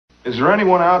Is there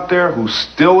anyone out there who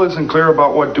still isn't clear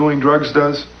about what doing drugs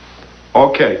does?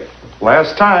 Okay,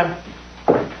 last time.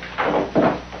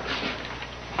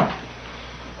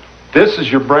 This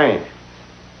is your brain.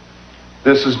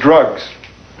 This is drugs.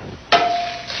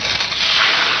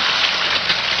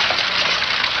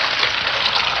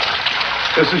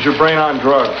 This is your brain on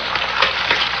drugs.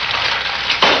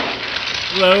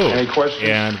 Hello, Any questions?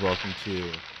 and welcome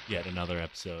to yet another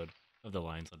episode of the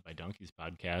Lions Led by Donkeys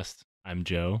podcast. I'm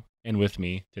Joe, and with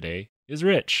me today is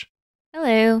Rich.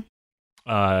 Hello.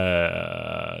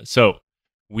 So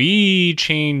we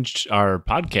changed our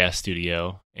podcast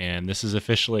studio, and this is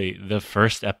officially the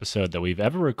first episode that we've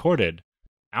ever recorded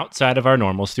outside of our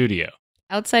normal studio.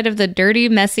 Outside of the dirty,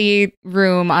 messy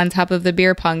room on top of the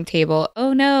beer pong table.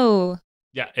 Oh no.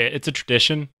 Yeah, it's a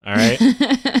tradition, all right?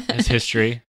 It's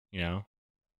history,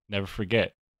 never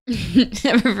forget.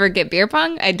 Never forget beer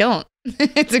pong? I don't.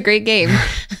 It's a great game.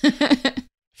 I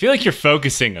feel like you're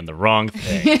focusing on the wrong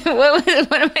thing. What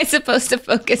am I supposed to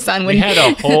focus on? We had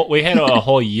a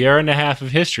whole year and a half of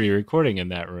history recording in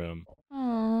that room.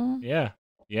 Aww.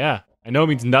 Yeah. I know it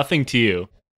means nothing to you,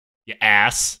 you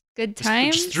ass. Good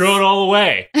times? Just throw it all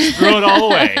away.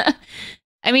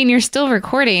 I mean, you're still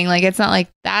recording. Like, it's not like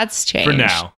that's changed.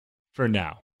 For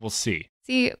now. We'll see.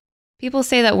 See, people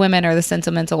say that women are the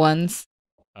sentimental ones.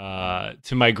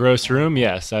 To my gross room,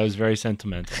 yes, I was very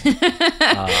sentimental.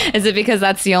 Is it because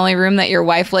that's the only room that your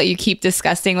wife let you keep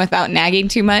disgusting without nagging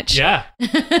too much? Yeah.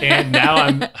 And now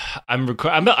I'm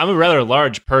a rather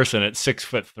large person at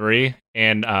 6'3",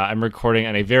 and I'm recording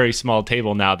on a very small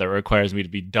table now that requires me to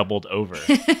be doubled over.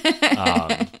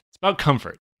 It's about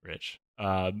comfort, Rich.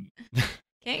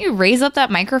 Can't you raise up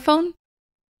that microphone?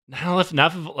 Not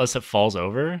unless it falls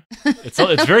over.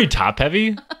 It's very top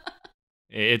heavy.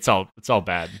 It's all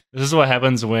bad. This is what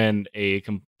happens when a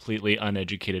completely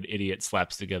uneducated idiot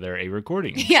slaps together a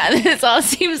recording. Yeah, this all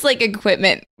seems like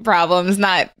equipment problems,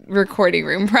 not recording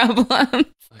room problems.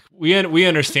 We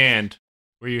understand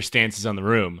where your stance is on the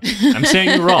room. I'm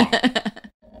saying you're wrong.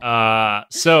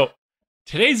 So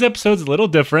today's episode's a little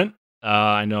different.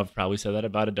 I know I've probably said that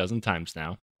about a dozen times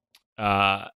now.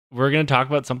 We're going to talk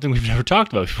about something we've never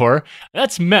talked about before.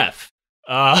 That's meth.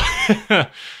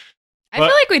 I feel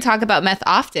like we talk about meth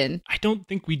often. I don't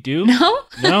think we do. No?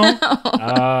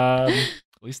 At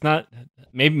least not.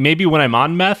 Maybe when I'm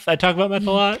on meth, I talk about meth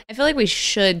a lot. I feel like we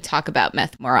should talk about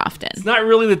meth more often. It's not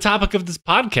really the topic of this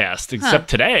podcast, except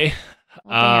today.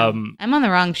 Well, I'm on the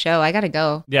wrong show. I got to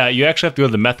go. Yeah, you actually have to go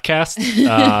to the Methcast.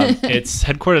 It's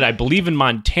headquartered, I believe, in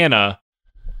Montana,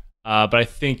 but I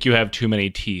think you have too many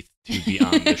teeth to be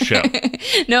on the show.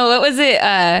 No, what was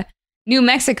it? New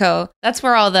Mexico. That's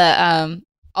where all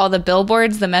the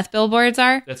billboards, the meth billboards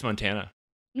are. That's Montana.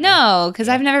 No, because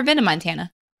I've never been to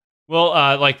Montana. Well,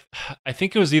 I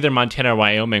think it was either Montana or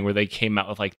Wyoming where they came out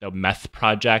with like the meth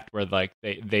project, where like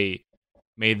they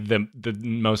made the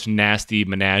most nasty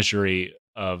menagerie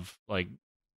of like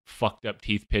fucked up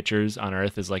teeth pictures on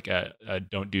Earth as like a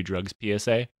don't do drugs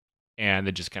PSA, and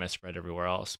it just kind of spread everywhere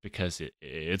else because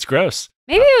it's gross.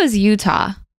 Maybe it was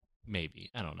Utah. Maybe,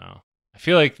 I don't know. I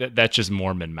feel like that's just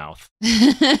Mormon mouth.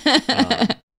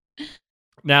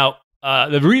 Now,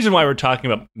 the reason why we're talking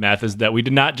about meth is that we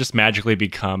did not just magically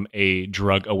become a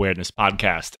drug awareness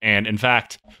podcast. And in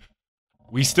fact,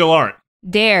 we still aren't.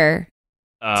 Dare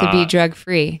to be drug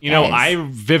free. You know, I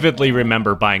vividly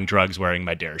remember buying drugs wearing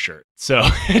my Dare shirt. So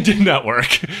it did not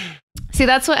work. See,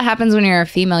 that's what happens when you're a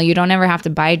female. You don't ever have to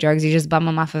buy drugs. You just bum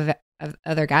them off of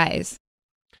other guys.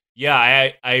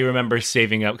 Yeah, I remember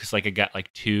saving up because like I got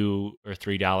like $2 or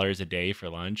 $3 a day for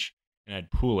lunch, and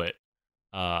I'd pool it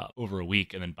over a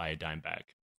week and then buy a dime bag.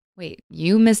 Wait,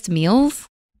 you missed meals?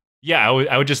 Yeah,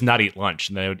 I would just not eat lunch,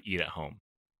 and then I would eat at home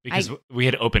because we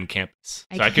had open campus,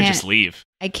 so I could just leave.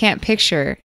 I can't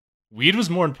picture. Weed was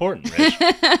more important, Rich.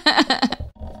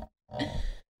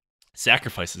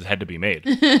 Sacrifices had to be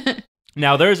made.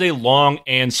 Now, there's a long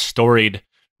and storied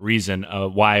reason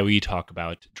why we talk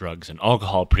about drugs and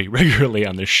alcohol pretty regularly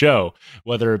on this show,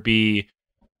 whether it be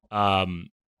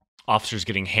officers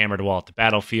getting hammered while at the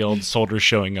battlefield, soldiers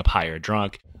showing up high or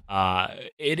drunk.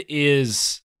 It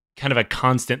is kind of a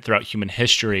constant throughout human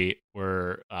history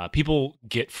where people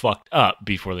get fucked up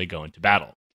before they go into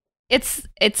battle. It's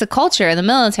a culture in the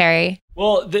military.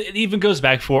 Well, it even goes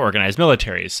back for organized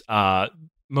militaries.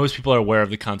 Most people are aware of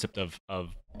the concept of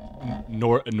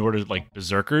Nordic like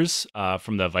berserkers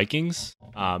from the Vikings.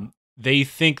 They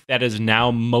think that is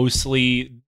now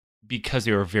mostly because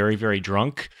they were very, very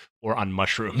drunk or on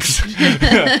mushrooms.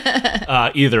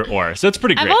 Either or. So it's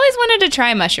pretty great. I've always wanted to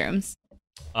try mushrooms.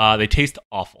 They taste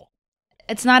awful.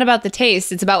 It's not about the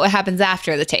taste. It's about what happens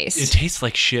after the It taste. tastes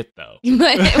like shit, though.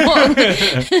 But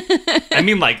it I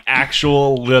mean, like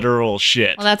actual literal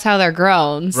shit. well, that's how they're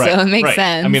grown, so it makes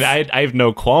sense. I mean, I have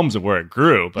no qualms of where it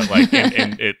grew, but like,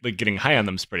 and it, like, getting high on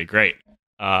them is pretty great.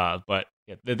 But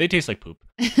yeah, they taste like poop.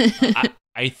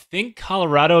 I think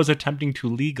Colorado is attempting to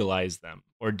legalize them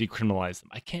or decriminalize them.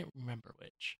 I can't remember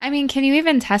which. I mean, can you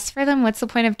even test for them? What's the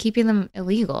point of keeping them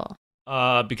illegal?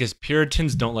 Because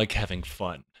Puritans don't like having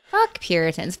fun. Fuck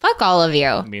Puritans. Fuck all of you.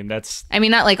 I mean, that's... I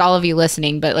mean, not like all of you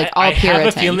listening, but like all I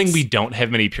Puritans. have a feeling we don't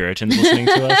have many Puritans listening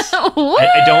to us.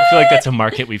 I don't feel like that's a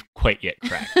market we've quite yet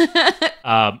cracked.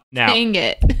 Now, dang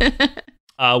it.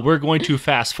 we're going to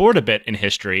fast forward a bit in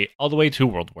history all the way to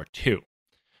World War II.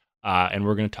 And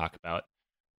we're going to talk about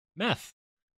meth.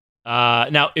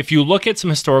 Now, if you look at some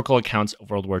historical accounts of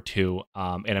World War II,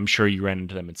 and I'm sure you ran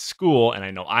into them in school, and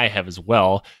I know I have as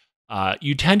well,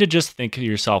 you tend to just think to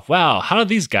yourself, wow, how do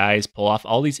these guys pull off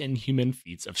all these inhuman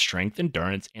feats of strength,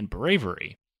 endurance, and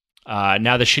bravery?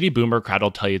 Now, the shitty boomer crowd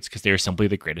will tell you it's because they are simply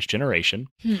the greatest generation.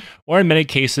 Or in many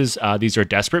cases, these are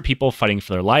desperate people fighting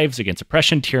for their lives against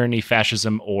oppression, tyranny,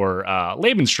 fascism, or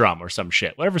Lebensraum or some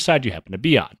shit, whatever side you happen to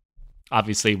be on.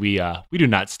 Obviously, we do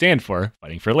not stand for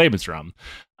fighting for Lebensraum.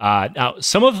 Now,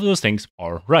 some of those things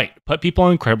are right. Put people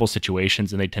in incredible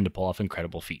situations, and they tend to pull off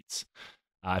incredible feats.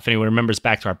 If anyone remembers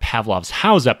back to our Pavlov's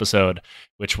House episode,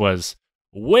 which was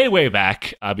way, way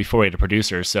back before we had a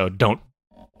producer, so don't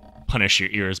punish your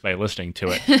ears by listening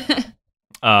to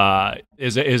it,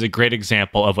 is a great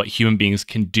example of what human beings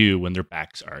can do when their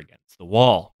backs are against the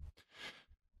wall.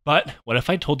 But what if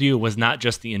I told you it was not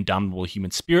just the indomitable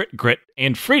human spirit, grit,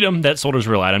 and freedom that soldiers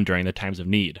relied on during the times of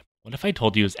need? What if I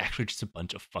told you it was actually just a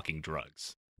bunch of fucking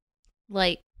drugs?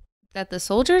 Like that the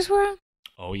soldiers were on?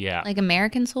 Oh, yeah. Like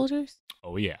American soldiers?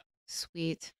 Oh, yeah.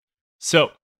 Sweet. So,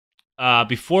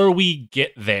 before we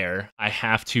get there, I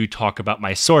have to talk about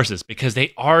my sources because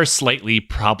they are slightly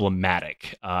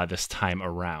problematic this time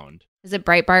around. Is it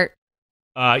Breitbart?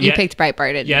 You picked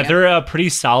Breitbart, didn't you? Yeah, they're a pretty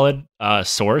solid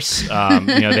source.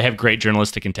 They have great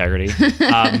journalistic integrity.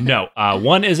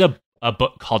 One is a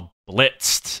book called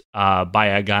Blitzed by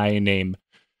a guy named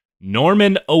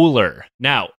Norman Ohler.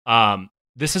 Now,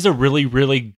 this is a really,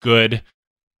 really good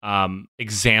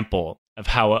example of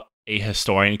how a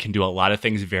historian can do a lot of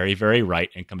things very, very right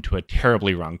and come to a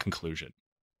terribly wrong conclusion.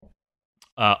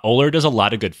 Ohler does a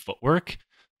lot of good footwork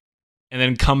and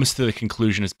then comes to the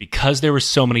conclusion is because there were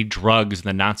so many drugs in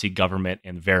the Nazi government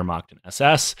and Wehrmacht and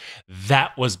SS,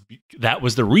 that was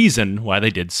the reason why they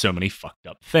did so many fucked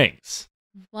up things.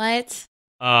 What?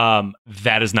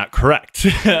 That is not correct.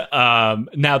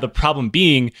 Now, the problem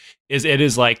being is it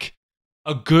is like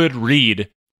a good read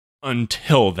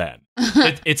until then.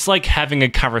 It's like having a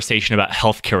conversation about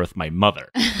healthcare with my mother.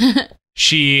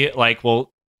 She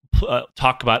will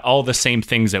talk about all the same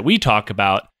things that we talk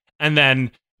about, and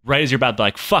then right as you're about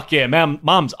to fuck yeah,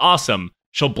 mom's awesome,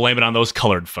 she'll blame it on those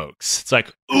colored folks. It's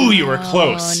like, ooh, you were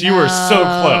close. No. You were so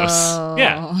close.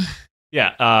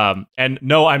 Yeah. And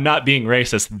no, I'm not being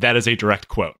racist. That is a direct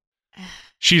quote.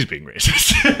 She's being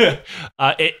racist.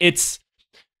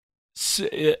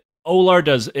 Ohler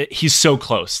does. He's so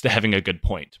close to having a good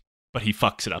point, but he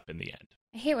fucks it up in the end.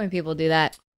 I hate when people do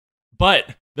that.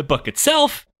 But the book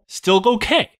itself still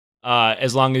okay,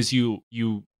 as long as you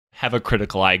have a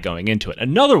critical eye going into it.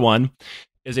 Another one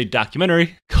is a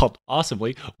documentary called,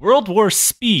 awesomely, World War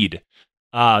Speed.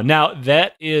 Now,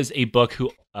 that is a book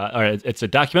it's a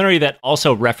documentary that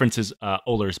also references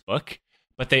Ohler's book,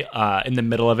 but they in the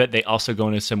middle of it, they also go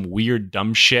into some weird,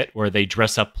 dumb shit where they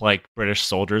dress up like British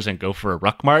soldiers and go for a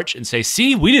ruck march and say,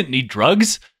 see, we didn't need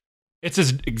drugs. It's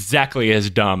exactly as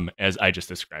dumb as I just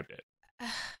described it.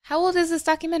 How old is this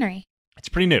documentary? It's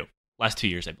pretty new. Last 2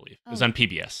 years, I believe. It was on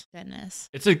PBS. Goodness.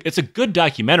 It's a good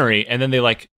documentary, and then they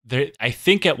I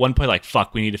think at one point,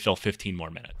 fuck, we need to fill 15 more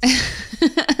minutes.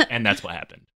 And that's what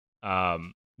happened.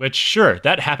 Which, sure,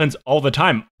 that happens all the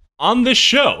time on this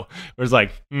show. Where it's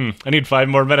like, I need 5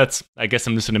 more minutes. I guess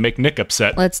I'm just going to make Nick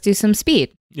upset. Let's do some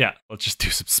speed. Yeah, let's just do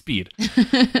some speed.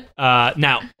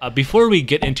 Now, before we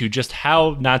get into just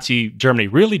how Nazi Germany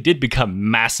really did become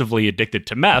massively addicted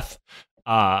to meth,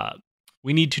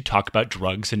 we need to talk about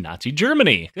drugs in Nazi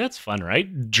Germany. That's fun,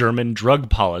 right? German drug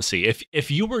policy.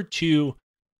 If you were to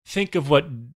think of what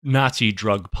Nazi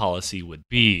drug policy would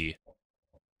be,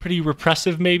 pretty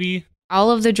repressive, maybe? All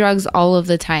of the drugs, all of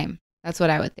the time. That's what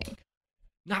I would think.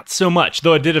 Not so much,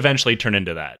 though it did eventually turn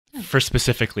into that for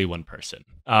specifically one person.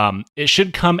 It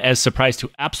should come as a surprise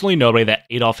to absolutely nobody that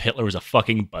Adolf Hitler was a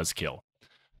fucking buzzkill.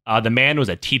 The man was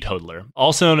a teetotaler,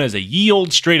 also known as a ye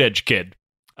old straight edge kid.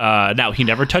 Now, he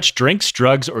never touched drinks,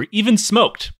 drugs, or even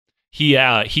smoked.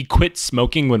 He quit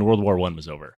smoking when World War I was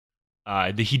over.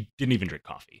 He didn't even drink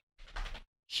coffee.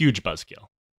 Huge buzzkill.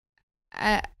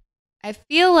 I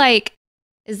feel like,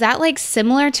 is that like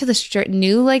similar to the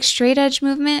new like straight edge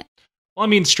movement? Well, I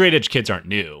mean, straight edge kids aren't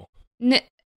new. N-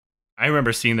 I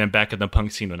remember seeing them back in the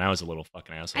punk scene when I was a little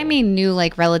fucking asshole. I mean, new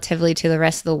like relatively to the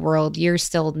rest of the world. You're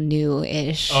still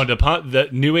new-ish. Oh, the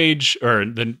new age or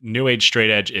the new age straight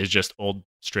edge is just old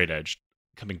straight edge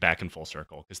coming back in full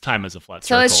circle because time is a flat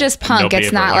circle. So it's just punk.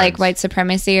 It's not like white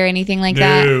supremacy or anything like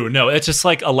that. No. It's just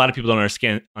like a lot of people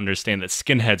don't understand that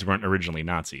skinheads weren't originally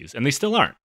Nazis, and they still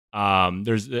aren't.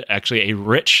 There's actually a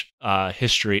rich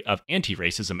history of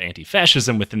anti-racism,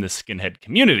 anti-fascism within the skinhead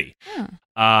community.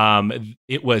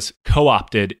 It was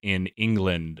co-opted in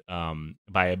England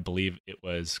by, I believe it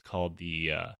was called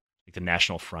the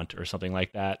National Front or something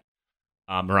like that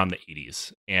around the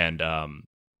 80s. And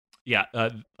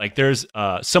like there's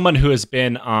someone who has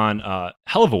been on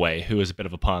Hell of a Way, who is a bit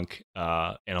of a punk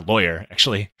and a lawyer,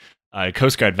 actually, a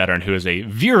Coast Guard veteran who is a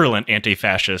virulent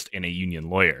anti-fascist and a union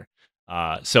lawyer.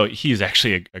 So he's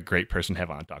actually a great person to have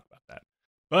on to talk about that.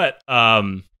 But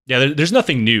there's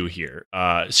nothing new here.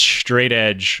 Straight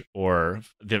edge or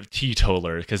the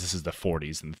teetotaler, because this is the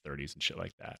 40s and the 30s and shit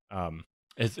like that.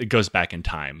 It goes back in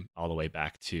time, all the way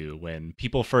back to when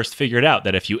people first figured out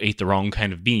that if you ate the wrong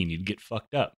kind of bean, you'd get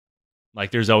fucked up.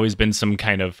 Like there's always been some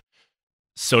kind of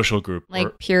social group,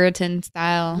 like Puritan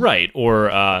style, right? Or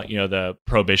the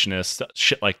prohibitionists,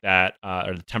 shit like that,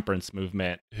 or the temperance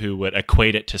movement, who would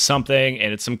equate it to something,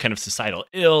 and it's some kind of societal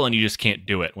ill, and you just can't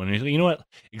do it. When you know what,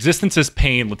 existence is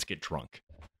pain. Let's get drunk.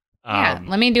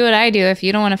 Let me do what I do. If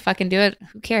you don't want to fucking do it,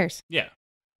 who cares? Yeah.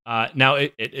 Now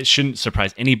it shouldn't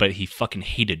surprise anybody. He fucking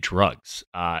hated drugs.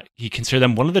 He considered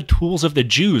them one of the tools of the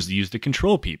Jews used to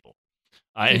control people,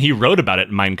 and he wrote about it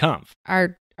in Mein Kampf.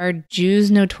 Are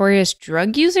Jews notorious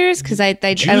drug users? Because I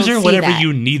Jews I don't are see whatever that.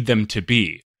 you need them to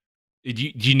be. Do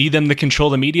you need them to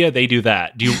control the media? They do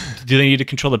that. Do they need to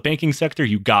control the banking sector?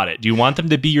 You got it. Do you want them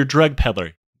to be your drug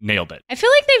peddler? Nailed it. I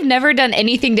feel like they've never done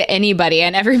anything to anybody,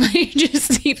 and everybody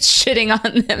just keeps shitting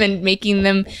on them and making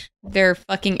them their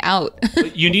fucking out.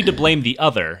 You need to blame the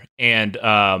other, and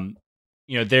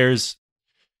there's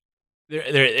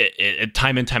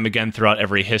time and time again throughout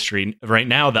every history. Right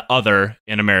now, the other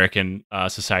in American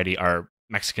society are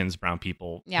Mexicans, brown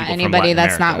people. Yeah, people anybody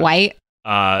that's America. not white.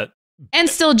 And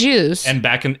still Jews. And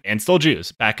still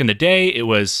Jews. Back in the day, it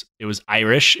was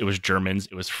Irish, it was Germans,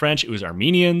 it was French, it was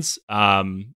Armenians.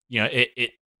 America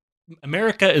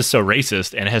is so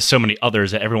racist and has so many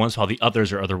others that every once in a while the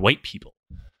others are other white people.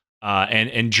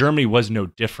 And Germany was no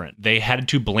different. They had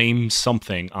to blame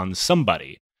something on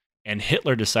somebody. And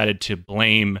Hitler decided to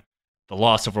blame the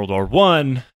loss of World War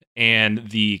I and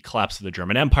the collapse of the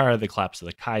German Empire, the collapse of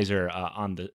the Kaiser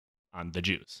on the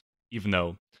Jews, even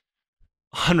though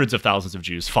hundreds of thousands of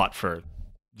Jews fought for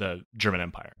the German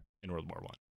Empire in World War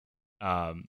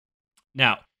I.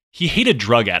 Now, he hated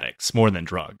drug addicts more than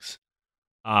drugs.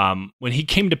 When he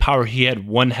came to power,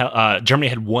 Germany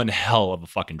had one hell of a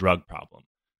fucking drug problem.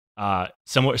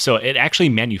 So it actually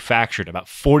manufactured about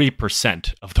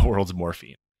 40% of the world's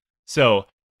morphine. So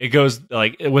it goes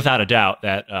like without a doubt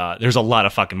that there's a lot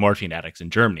of fucking morphine addicts in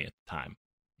Germany at the time.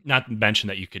 Not to mention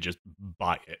that you could just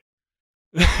buy it.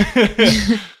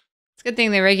 It's a good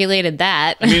thing they regulated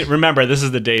that. I mean, remember, this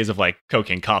is the days of like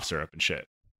cocaine cough syrup and shit.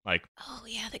 Like, oh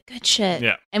yeah, the good shit.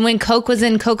 Yeah. And when Coke was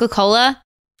in Coca-Cola?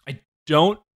 I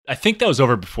think that was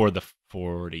over before the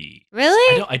 40s.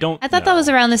 Really? I don't I thought that was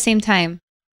around the same time.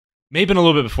 Maybe a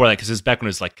little bit before that, because it's back when it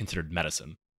was like considered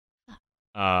medicine.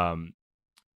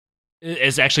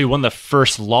 It's actually one of the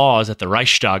first laws that the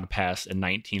Reichstag passed in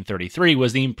 1933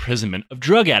 was the imprisonment of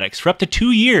drug addicts for up to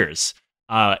 2 years,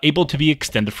 able to be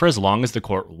extended for as long as the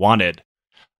court wanted.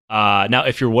 Now,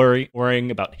 if you're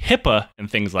worrying about HIPAA and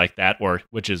things like that, or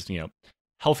which is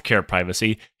healthcare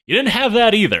privacy, you didn't have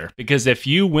that either, because if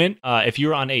you were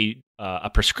on a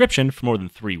prescription for more than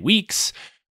 3 weeks,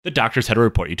 the doctors had to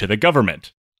report you to the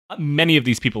government. Many of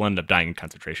these people ended up dying in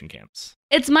concentration camps.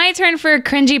 It's my turn for a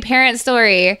cringy parent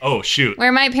story. Oh, shoot.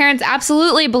 Where my parents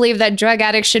absolutely believe that drug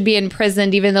addicts should be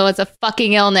imprisoned even though it's a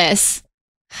fucking illness.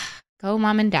 Go,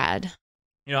 mom and dad.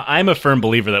 I'm a firm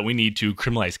believer that we need to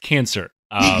criminalize cancer.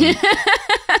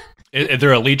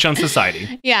 They're a leech on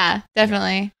society. Yeah,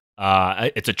 definitely.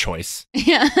 It's a choice.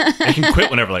 Yeah. They can quit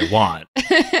whenever they want.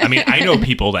 I mean, I know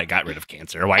people that got rid of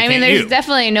cancer. Why can't you? There's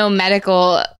definitely no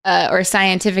medical or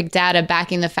scientific data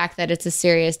backing the fact that it's a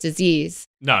serious disease.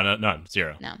 No,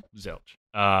 zero. No.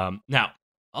 Zilch. Now,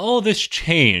 all this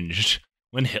changed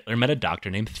when Hitler met a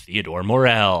doctor named Theodor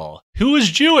Morell, who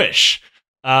was Jewish.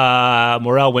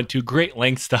 Morel went to great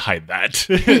lengths to hide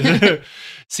that.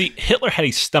 See, Hitler had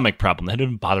a stomach problem that had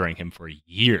been bothering him for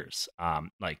years.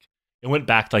 It went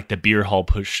back to like the beer hall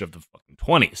push of the fucking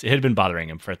 20s. It had been bothering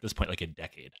him for at this point like a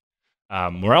decade.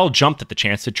 Morel jumped at the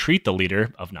chance to treat the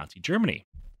leader of Nazi Germany.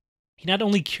 He not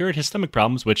only cured his stomach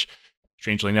problems, which,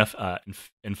 strangely enough,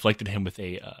 inflicted him with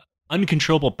a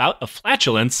uncontrollable bout of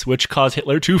flatulence, which caused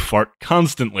Hitler to fart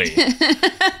constantly.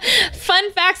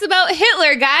 Fun facts about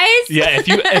Hitler, guys. Yeah,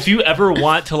 if you ever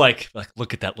want to like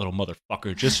look at that little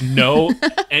motherfucker, just know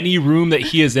any room that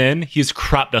he is in, he's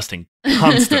crop dusting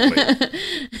constantly.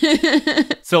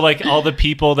 So like all the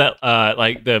people that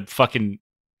like the fucking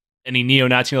any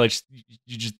neo-Nazi, like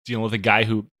you just dealing with a guy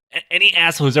who any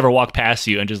asshole who's ever walked past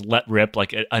you and just let rip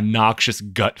like a noxious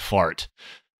gut fart.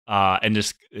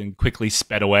 And quickly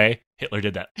sped away. Hitler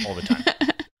did that all the time.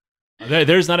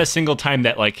 There's not a single time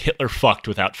that like Hitler fucked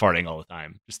without farting all the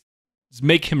time. Just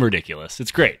make him ridiculous.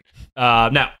 It's great.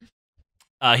 Now,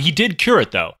 he did cure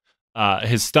it though.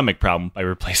 His stomach problem by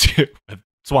replacing it with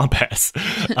swamp ass.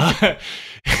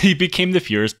 He became the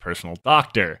Fuhrer's personal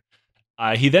doctor.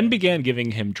 He then began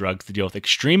giving him drugs to deal with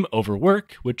extreme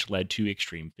overwork, which led to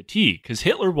extreme fatigue. Because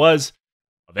Hitler was,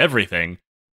 of everything,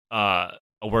 a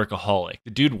workaholic.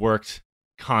 The dude worked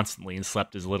constantly and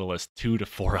slept as little as 2 to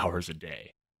 4 hours a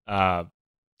day. Now,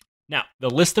 the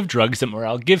list of drugs that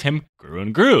Morel gave him grew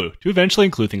and grew to eventually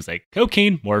include things like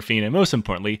cocaine, morphine, and most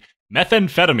importantly,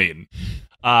 methamphetamine.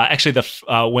 Actually,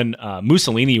 when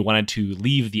Mussolini wanted to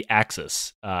leave the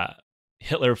Axis,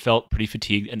 Hitler felt pretty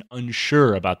fatigued and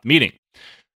unsure about the meeting.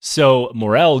 So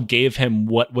Morel gave him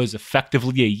what was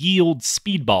effectively a yield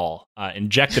speedball,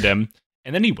 injected him,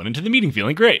 and then he went into the meeting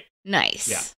feeling great. Nice.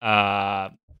 Yeah.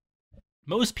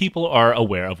 Most people are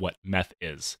aware of what meth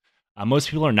is. Most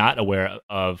people are not aware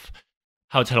of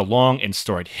how it's had a long and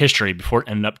storied history before it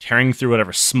ended up tearing through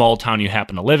whatever small town you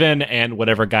happen to live in, and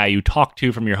whatever guy you talk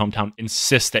to from your hometown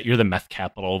insists that you're the meth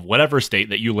capital of whatever state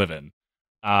that you live in.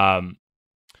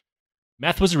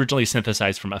 Meth was originally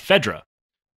synthesized from ephedra.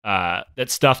 That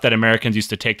stuff that Americans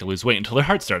used to take to lose weight until their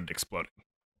hearts started exploding.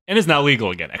 And is now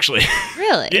legal again, actually.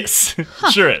 Really? Yes,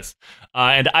 sure is.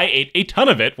 And I ate a ton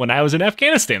of it when I was in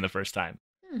Afghanistan the first time.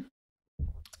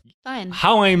 Fine.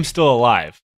 How I am still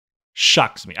alive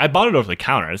shocks me. I bought it over the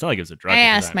counter. It's not like it was a drug. I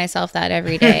ask myself that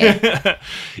every day.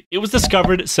 It was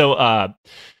discovered. So,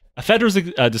 ephedra was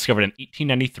discovered in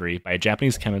 1893 by a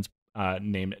Japanese chemist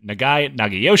named Nagai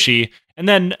Nagayoshi, and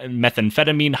then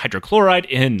methamphetamine hydrochloride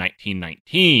in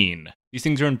 1919. These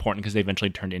things are important because they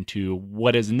eventually turned into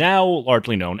what is now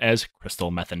largely known as crystal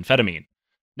methamphetamine.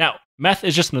 Now, meth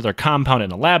is just another compound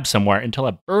in a lab somewhere until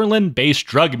a Berlin-based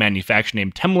drug manufacturer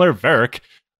named Temmler-Werk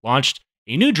launched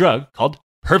a new drug called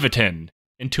Pervitin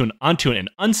onto an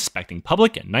unsuspecting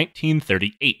public in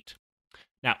 1938.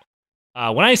 Now,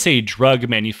 when I say drug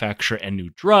manufacturer and new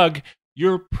drug,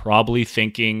 you're probably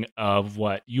thinking of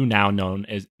what you now know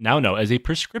as a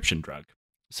prescription drug,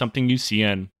 something you see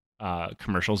in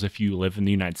commercials if you live in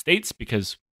the United States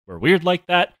because we're weird like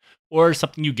that, or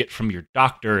something you get from your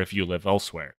doctor if you live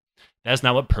elsewhere. That's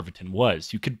not what Pervitin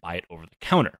was. You could buy it over the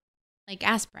counter. Like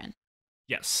aspirin.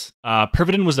 Yes.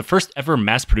 Pervitin was the first ever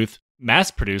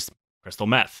mass-produced crystal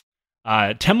meth.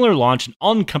 Temmler launched an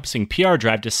all-encompassing PR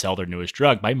drive to sell their newest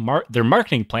drug. Their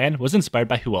marketing plan was inspired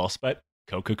by who else but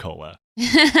Coca-Cola.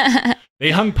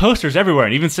 They hung posters everywhere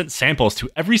and even sent samples to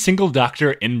every single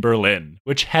doctor in Berlin,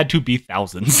 which had to be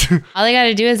thousands. All they got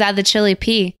to do is add the chili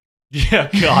pea. Yeah,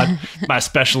 God, my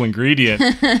special ingredient.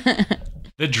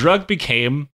 The drug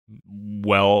became,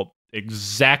 well,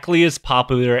 exactly as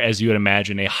popular as you would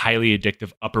imagine a highly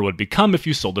addictive upper would become if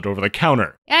you sold it over the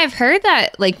counter. Yeah, I've heard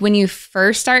that like when you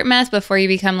first start meth, before you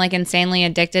become like insanely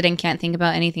addicted and can't think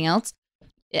about anything else,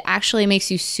 it actually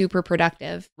makes you super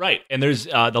productive. Right. And there's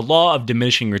the law of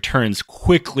diminishing returns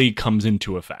quickly comes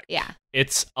into effect. Yeah.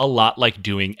 It's a lot like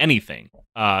doing anything.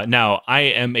 Now, I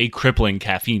am a crippling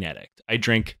caffeine addict. I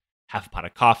drink half a pot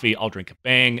of coffee, I'll drink a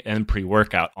Bang, and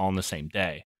pre-workout all in the same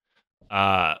day.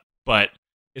 But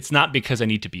it's not because I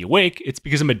need to be awake. It's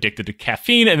because I'm addicted to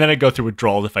caffeine, and then I go through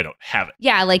withdrawals if I don't have it.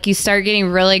 Yeah, like you start getting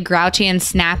really grouchy and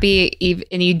snappy,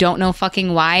 and you don't know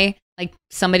fucking why. Like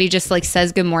somebody just like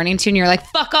says good morning to you, and you're like,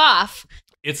 fuck off.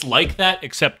 It's like that,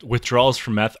 except withdrawals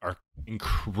from meth are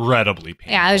incredibly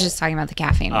painful. Yeah, I was just talking about the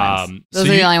caffeine ones. Those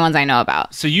are the only ones I know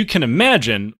about. So you can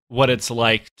imagine what it's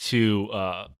like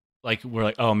to, like, we're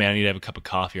like, oh man, I need to have a cup of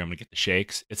coffee or I'm going to get the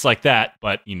shakes. It's like that,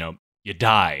 but, you know, you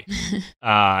die.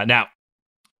 Now,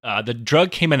 the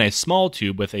drug came in a small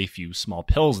tube with a few small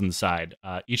pills inside,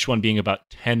 each one being about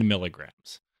 10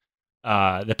 milligrams.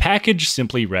 The package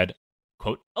simply read,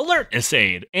 quote, alertness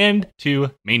aid, and to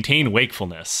maintain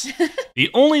wakefulness. The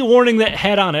only warning that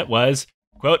had on it was,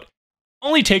 quote,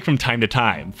 only take from time to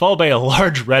time, followed by a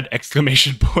large red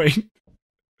exclamation point.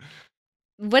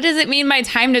 What does it mean by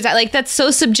time to time? Like, that's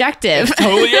so subjective. It's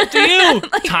totally up to you.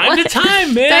 Like, time what? to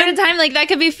time, man. Time to time, like that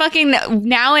could be fucking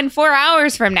now and 4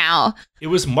 hours from now. It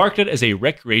was marketed as a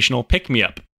recreational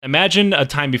pick-me-up. Imagine a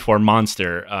time before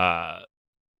Monster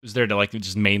was there to like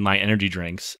just mainline energy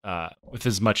drinks with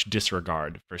as much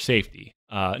disregard for safety.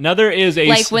 Now there is a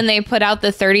like when they put out the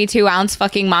 32-ounce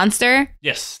fucking Monster.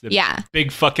 Yes, the Yeah,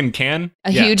 big fucking can.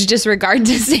 a huge disregard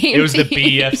to safety. It was the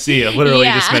BFC. It literally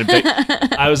just meant big.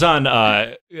 I was on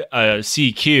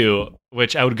CQ,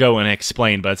 which I would go and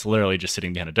explain, but it's literally just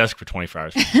sitting behind a desk for 24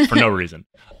 hours for no reason.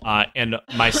 And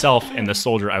myself and the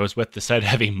soldier I was with decided to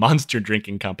have a monster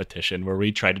drinking competition where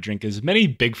we tried to drink as many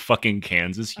big fucking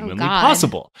cans as humanly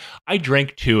possible. I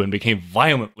drank 2 and became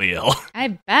violently ill.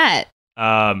 I bet.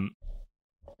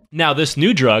 Now, this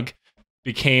new drug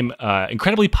became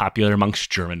incredibly popular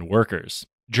amongst German workers.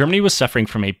 Germany was suffering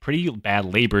from a pretty bad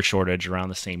labor shortage around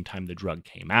the same time the drug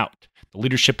came out. The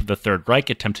leadership of the Third Reich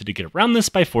attempted to get around this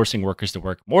by forcing workers to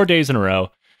work more days in a row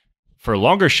for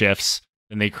longer shifts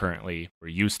than they currently were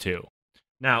used to.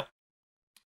 Now,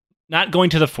 not going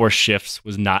to the forced shifts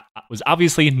was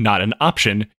obviously not an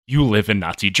option. You live in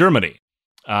Nazi Germany.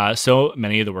 So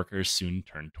many of the workers soon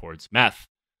turned towards meth.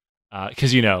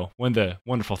 Because, one of the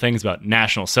wonderful things about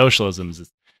National Socialism is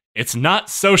it's not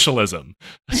socialism.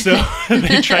 So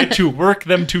they tried to work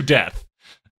them to death.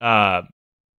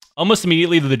 Almost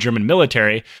immediately, the German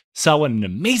military saw what an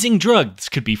amazing drug this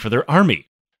could be for their army.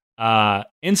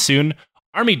 And soon,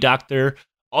 Army Doctor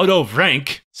Otto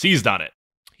Frank seized on it.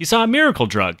 He saw a miracle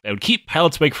drug that would keep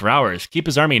pilots awake for hours, keep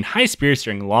his army in high spirits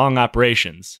during long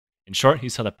operations. In short, he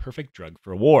saw the perfect drug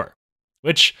for war,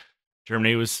 which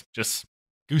Germany was just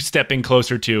goose-stepping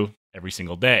closer to every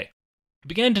single day. He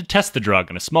began to test the drug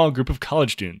on a small group of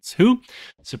college students who,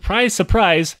 surprise,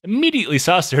 surprise, immediately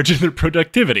saw a surge in their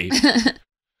productivity.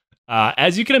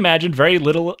 As you can imagine, very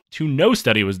little to no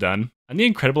study was done on the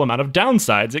incredible amount of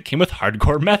downsides that came with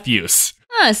hardcore meth use.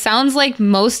 Sounds like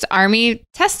most army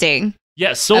testing.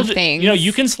 Yeah, soldiers.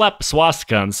 You can slap a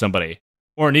swastika on somebody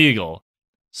or an eagle.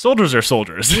 Soldiers are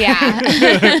soldiers.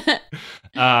 Yeah.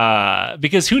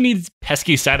 Because who needs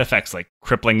pesky side effects like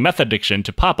crippling meth addiction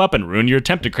to pop up and ruin your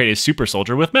attempt to create a super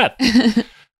soldier with meth?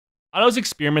 Otto's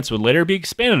experiments would later be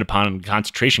expanded upon in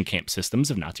concentration camp systems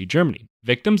of Nazi Germany.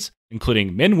 Victims,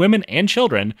 including men, women, and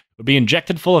children, would be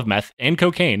injected full of meth and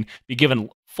cocaine, be given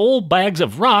full bags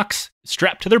of rocks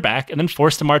strapped to their back, and then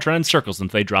forced to march around in circles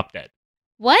until they dropped dead.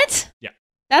 What? Yeah.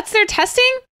 That's their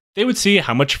testing? They would see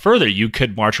how much further you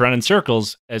could march around in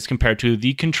circles as compared to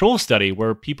the control study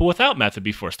where people without meth would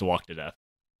be forced to walk to death.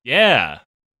 Yeah.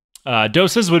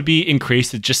 Doses would be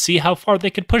increased to just see how far they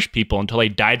could push people until they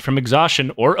died from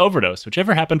exhaustion or overdose,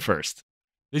 whichever happened first.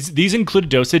 These included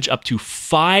dosage up to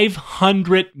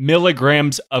 500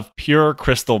 milligrams of pure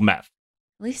crystal meth.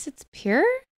 At least it's pure?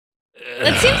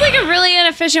 That seems like a really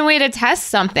inefficient way to test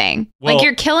something. Well, like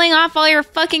you're killing off all your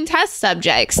fucking test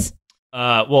subjects.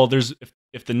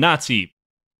 If the Nazi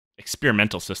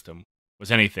experimental system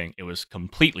was anything, it was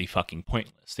completely fucking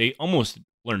pointless. They almost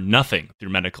learned nothing through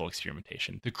medical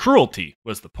experimentation. The cruelty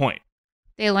was the point.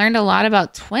 They learned a lot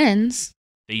about twins.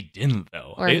 They didn't,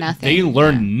 though. Or nothing. They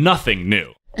learned nothing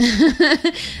new.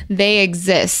 They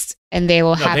exist, and they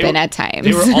will happen at times.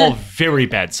 They were all very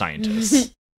bad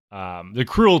scientists. The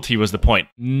cruelty was the point,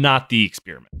 not the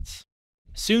experiments.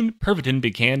 Soon, Pervitin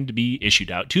began to be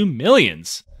issued out to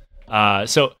millions.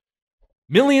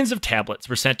 Millions of tablets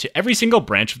were sent to every single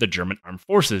branch of the German armed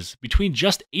forces. Between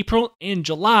just April and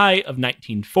July of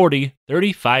 1940,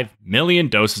 35 million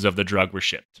doses of the drug were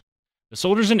shipped. The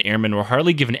soldiers and airmen were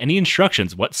hardly given any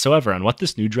instructions whatsoever on what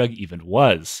this new drug even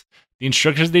was. The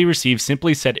instructions they received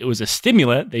simply said it was a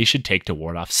stimulant they should take to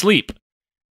ward off sleep,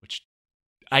 which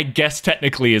I guess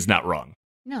technically is not wrong.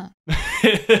 No,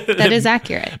 that is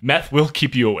accurate. Meth will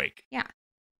keep you awake. Yeah.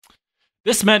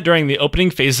 This meant during the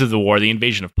opening phases of the war, the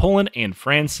invasion of Poland and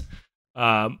France,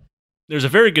 there's a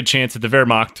very good chance that the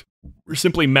Wehrmacht were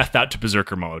simply methed out to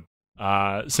berserker mode,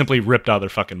 simply ripped out of their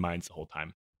fucking minds the whole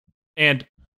time. And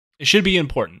it should be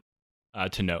important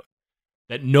to note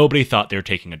that nobody thought they were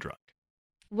taking a drug.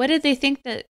 What did they think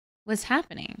that was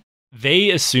happening? They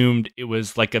assumed it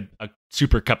was like a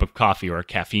super cup of coffee or a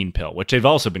caffeine pill, which they've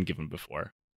also been given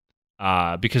before.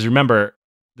 Because remember,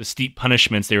 the steep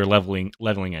punishments they were leveling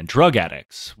on drug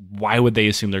addicts. Why would they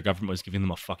assume their government was giving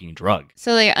them a fucking drug?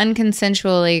 So they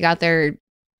unconsensually got their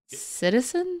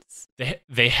citizens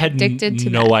they had addicted to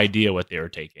no meth. idea what they were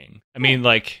taking. I mean,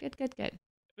 like, good.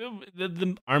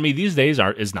 the Army these days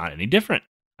is not any different.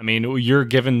 I mean, you're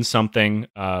given something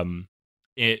by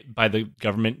the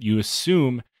government. You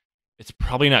assume it's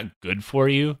probably not good for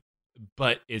you,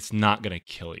 but it's not going to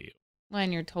kill you.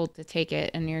 When you're told to take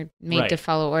it and you're made to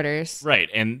follow orders. Right.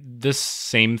 And this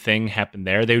same thing happened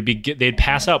there. They'd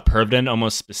pass out Pervitin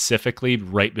almost specifically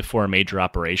right before a major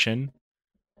operation.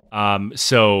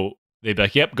 So they'd be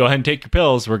like, yep, go ahead and take your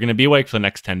pills. We're going to be awake for the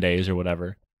next 10 days or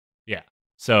whatever. Yeah.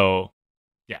 So,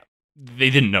 yeah, they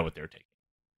didn't know what they were taking.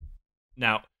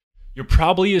 Now, you're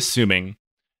probably assuming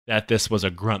that this was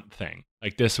a grunt thing.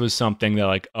 Like this was something that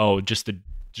like, oh, just the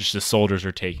soldiers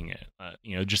are taking it.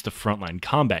 Just the frontline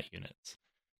combat units.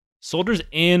 Soldiers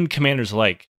and commanders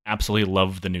alike absolutely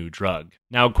love the new drug.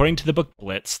 Now, according to the book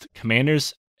Blitzed,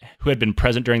 commanders who had been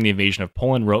present during the invasion of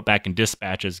Poland wrote back in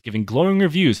dispatches giving glowing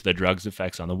reviews of the drug's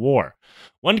effects on the war.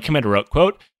 One commander wrote,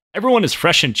 quote, "Everyone is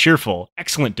fresh and cheerful,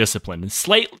 excellent discipline,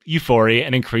 slight euphoria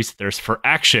and increased thirst for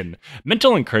action.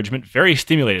 Mental encouragement very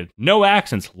stimulated, no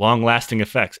accents, long-lasting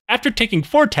effects. After taking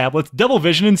 4 tablets, double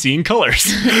vision and seeing colors."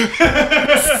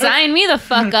 Sign me the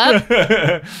fuck up.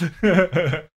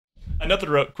 Another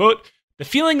wrote, quote, "The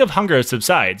feeling of hunger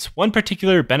subsides. One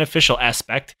particular beneficial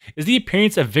aspect is the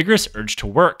appearance of vigorous urge to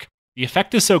work. The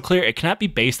effect is so clear it cannot be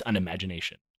based on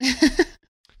imagination."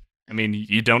 I mean,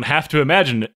 you don't have to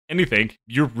imagine anything.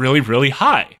 You're really, really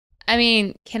high. I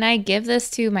mean, can I give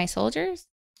this to my soldiers?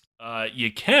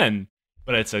 You can,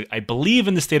 but I believe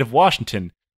in the state of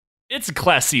Washington, it's a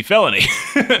Class C felony.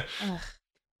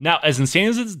 Now, as insane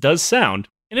as it does sound,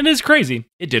 and it is crazy,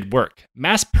 it did work.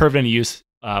 Mass Pervitin use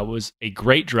was a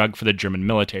great drug for the German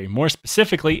military. More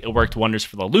specifically, it worked wonders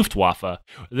for the Luftwaffe, where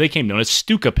they became known as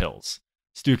Stuka pills,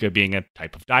 Stuka being a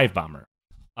type of dive bomber.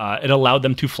 It allowed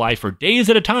them to fly for days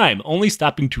at a time, only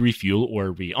stopping to refuel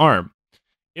or rearm.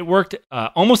 It worked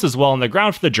almost as well on the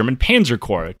ground for the German Panzer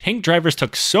Corps. Tank drivers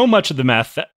took so much of the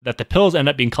meth that the pills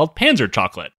ended up being called Panzer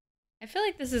chocolate. I feel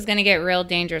like this is going to get real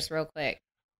dangerous real quick.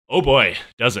 Oh boy,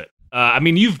 does it. I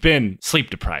mean, you've been sleep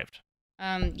deprived.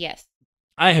 Yes.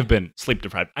 I have been sleep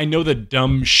deprived. I know the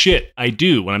dumb shit I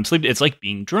do when I'm sleeping. It's like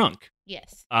being drunk.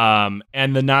 Yes.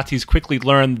 And the Nazis quickly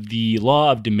learned the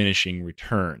law of diminishing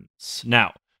returns.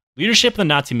 Now, leadership of the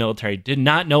Nazi military did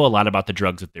not know a lot about the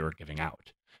drugs that they were giving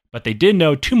out, but they did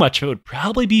know too much of it would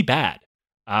probably be bad.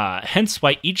 Hence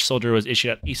why each soldier was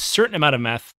issued a certain amount of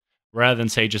meth rather than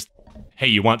say just, hey,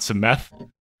 you want some meth?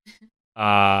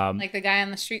 Like the guy on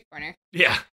the street corner.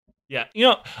 Yeah. Yeah. You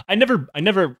know, I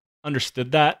never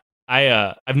understood that.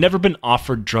 I've never been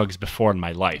offered drugs before in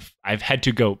my life. I've had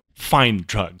to go find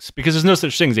drugs because there's no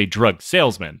such thing as a drug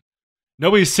salesman.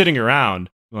 Nobody's sitting around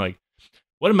like,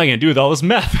 what am I going to do with all this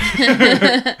meth?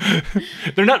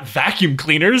 They're not vacuum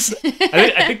cleaners.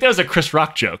 I think that was a Chris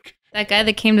Rock joke. That guy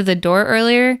that came to the door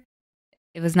earlier,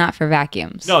 it was not for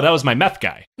vacuums. No, that was my meth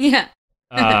guy. Yeah.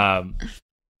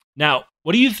 Now,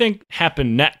 what do you think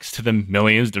happened next to the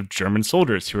millions of German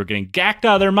soldiers who were getting gacked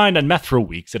out of their mind on meth for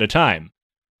weeks at a time?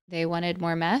 They wanted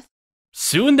more meth?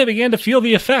 Soon they began to feel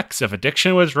the effects of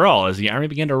addiction withdrawal as the army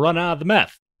began to run out of the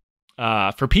meth.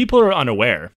 For people who are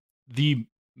unaware, the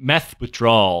meth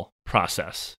withdrawal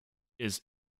process is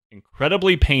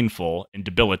incredibly painful and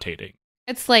debilitating.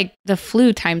 It's like the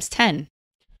flu times 10.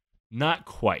 Not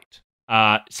quite.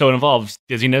 So it involves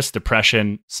dizziness,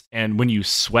 depression, and when you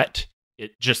sweat,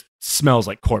 it just smells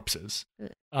like corpses.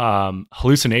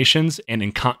 Hallucinations and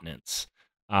incontinence.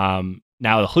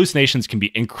 Now, the hallucinations can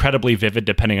be incredibly vivid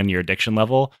depending on your addiction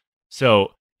level.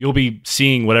 So you'll be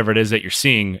seeing whatever it is that you're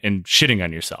seeing and shitting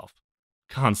on yourself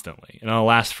constantly. And it'll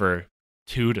last for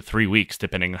 2 to 3 weeks,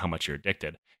 depending on how much you're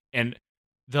addicted. And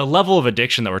the level of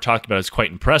addiction that we're talking about is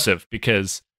quite impressive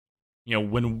because, you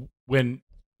know, when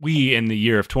we in the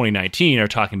year of 2019 are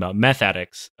talking about meth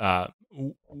addicts,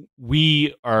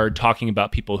 we are talking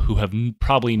about people who have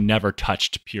probably never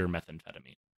touched pure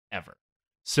methamphetamine ever.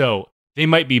 So they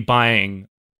might be buying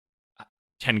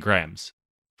 10 grams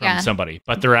from somebody,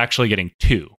 but they're actually getting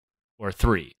 2 or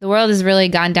 3. The world has really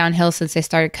gone downhill since they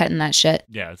started cutting that shit.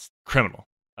 Yeah, it's criminal.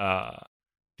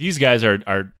 These guys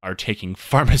are taking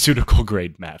pharmaceutical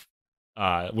grade meth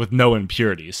with no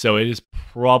impurities, so it is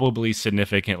probably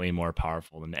significantly more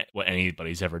powerful than what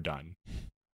anybody's ever done.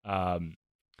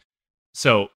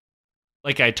 So,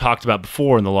 like I talked about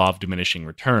before in the law of diminishing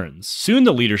returns, soon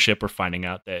the leadership were finding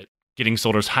out that getting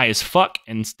soldiers high as fuck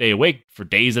and stay awake for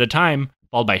days at a time,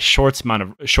 followed by short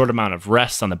amount of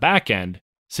rests on the back end,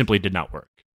 simply did not work.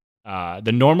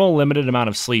 The normal limited amount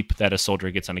of sleep that a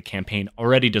soldier gets on a campaign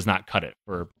already does not cut it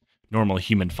for normal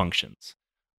human functions.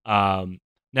 Now,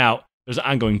 there's an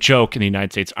ongoing joke in the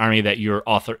United States Army that you're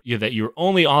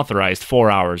only authorized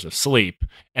 4 hours of sleep,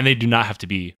 and they do not have to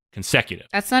be consecutive.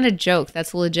 That's not a joke.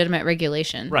 That's a legitimate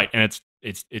regulation. Right. And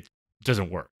it doesn't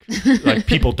work. Like,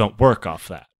 people don't work off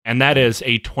that. And that is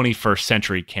a 21st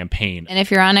century campaign. And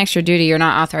if you're on extra duty, you're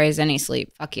not authorized any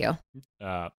sleep. Fuck you.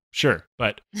 Sure.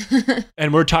 But,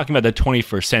 and we're talking about the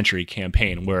 21st century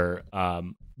campaign where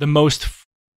the most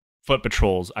foot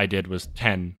patrols I did was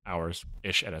 10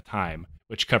 hours-ish at a time,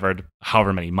 which covered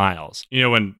however many miles. You know,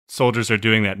 when soldiers are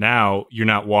doing that now, you're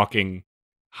not walking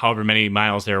however many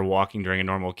miles they were walking during a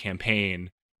normal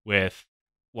campaign with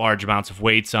large amounts of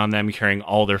weights on them, carrying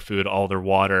all their food, all their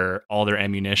water, all their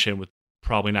ammunition, with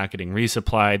probably not getting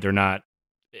resupplied.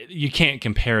 You can't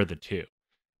compare the two.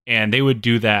 And they would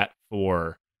do that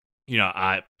for,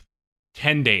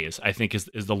 10 days, I think is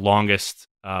the longest,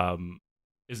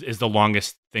 is the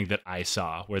longest thing that I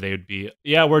saw, where they would be,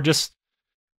 we're just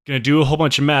going to do a whole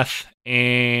bunch of meth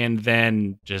and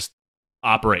then just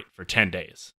operate for 10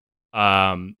 days.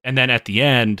 And then at the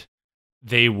end,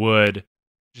 they would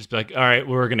just be like, all right,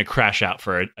 we're going to crash out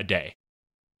for a day.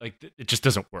 Like, it just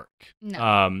doesn't work.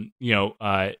 No.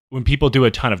 When people do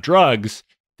a ton of drugs,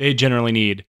 they generally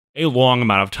need a long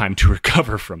amount of time to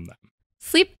recover from them.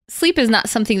 Sleep is not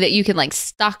something that you can like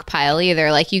stockpile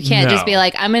either. Like, you can't just be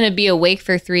like, I'm going to be awake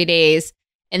for 3 days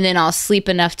and then I'll sleep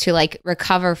enough to like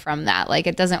recover from that. Like,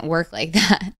 it doesn't work like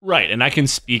that. Right. And I can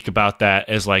speak about that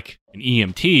as like an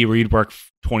EMT, where you'd work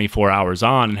 24 hours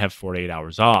on and have 48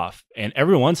 hours off. And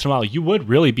every once in a while, you would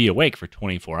really be awake for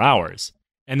 24 hours.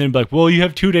 And then be like, well, you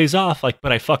have 2 days off. Like,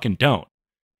 but I fucking don't.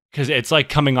 Because it's like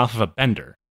coming off of a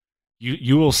bender.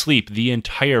 You will sleep the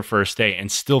entire first day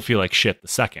and still feel like shit the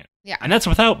second. Yeah. And that's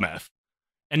without meth.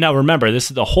 And now remember,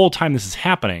 this is the whole time this is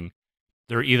happening,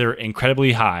 they're either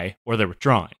incredibly high or they're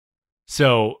withdrawing.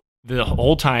 So the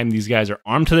whole time these guys are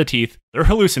armed to the teeth, they're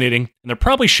hallucinating, and they're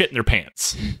probably shitting their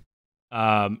pants.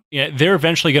 They're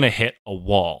eventually going to hit a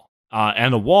wall.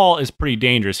 And the wall is pretty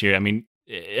dangerous here. I mean,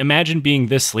 imagine being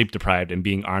this sleep deprived and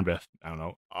being armed with, I don't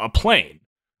know, a plane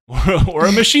or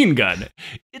a machine gun.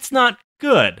 It's not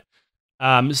good.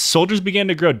 Soldiers began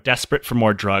to grow desperate for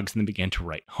more drugs and then began to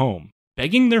write home,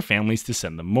 begging their families to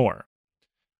send them more.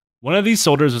 One of these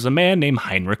soldiers was a man named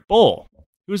Heinrich Böll,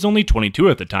 who was only 22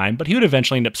 at the time, but he would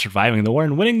eventually end up surviving the war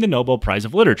and winning the Nobel Prize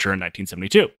of Literature in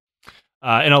 1972.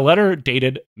 In a letter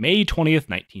dated May 20th,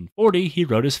 1940, he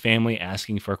wrote his family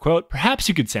asking for, quote, perhaps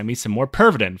you could send me some more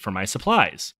Pervitin for my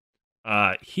supplies.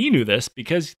 He knew this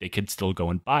because they could still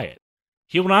go and buy it.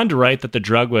 He went on to write that the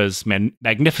drug was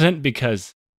magnificent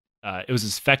because it was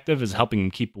as effective as helping him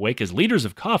keep awake as liters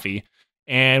of coffee.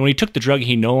 And when he took the drug,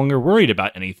 he no longer worried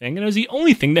about anything. And it was the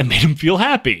only thing that made him feel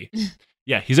happy.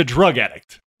 Yeah, he's a drug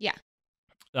addict. Yeah.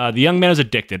 The young man was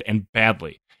addicted, and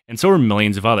badly. And so were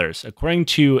millions of others. According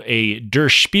to a Der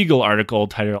Spiegel article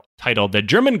titled The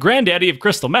German Granddaddy of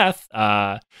Crystal Meth,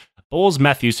 Boll's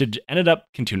meth usage ended up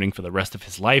continuing for the rest of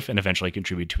his life and eventually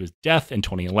contributed to his death in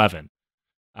 2011.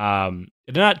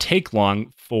 It did not take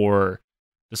long for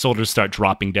the soldiers to start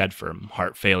dropping dead from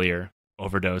heart failure,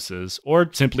 overdoses, or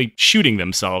simply shooting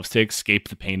themselves to escape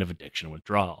the pain of addiction and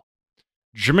withdrawal.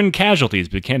 German casualties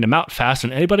began to mount faster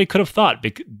than anybody could have thought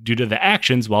due to the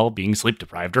actions while being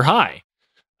sleep-deprived or high.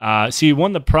 See,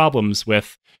 one of the problems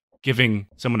with giving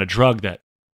someone a drug that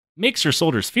makes your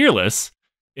soldiers fearless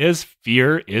is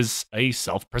fear is a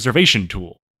self-preservation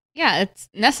tool. Yeah, it's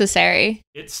necessary.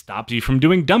 It stops you from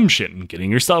doing dumb shit and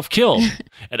getting yourself killed.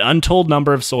 An untold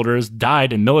number of soldiers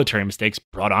died in military mistakes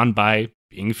brought on by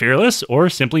being fearless or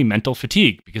simply mental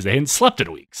fatigue because they hadn't slept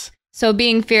in weeks. So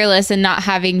being fearless and not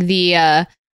having the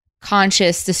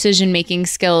conscious decision-making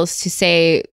skills to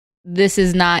say, this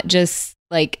is not just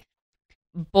like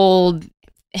bold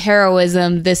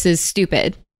heroism, this is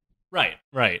stupid.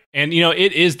 Right. And,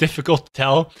 it is difficult to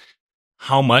tell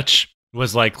how much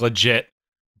was like legit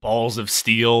balls of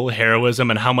steel heroism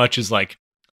and how much is like,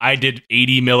 I did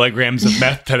 80 milligrams of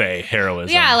meth today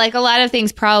heroism. Yeah, like a lot of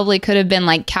things probably could have been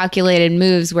like calculated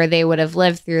moves where they would have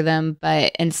lived through them,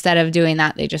 but instead of doing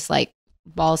that, they just like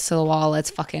balls to the wall. Let's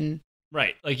fucking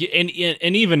right. Like, and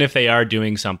even if they are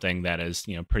doing something that is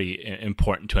pretty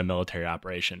important to a military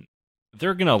operation,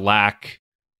 they're gonna lack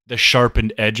the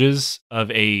sharpened edges of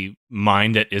a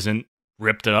mind that isn't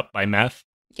ripped up by meth.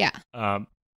 Yeah. And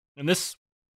this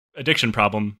addiction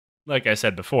problem, like I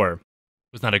said before,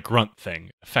 was not a grunt thing.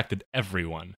 It affected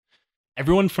everyone.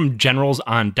 Everyone from generals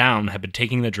on down had been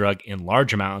taking the drug in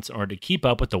large amounts in order to keep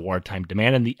up with the wartime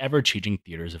demand and the ever-changing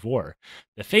theaters of war.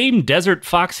 The famed Desert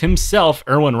Fox himself,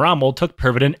 Erwin Rommel, took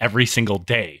Pervitin every single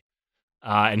day.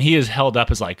 And he is held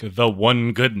up as like the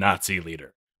one good Nazi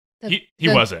leader. He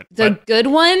wasn't. The good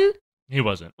one? He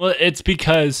wasn't. Well, it's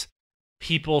because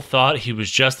people thought he was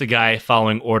just a guy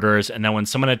following orders, and then when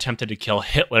someone attempted to kill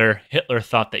Hitler, Hitler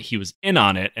thought that he was in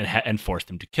on it and forced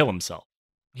him to kill himself.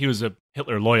 He was a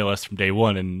Hitler loyalist from day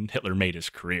one, and Hitler made his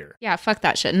career. Yeah, fuck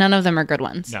that shit. None of them are good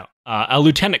ones. No. A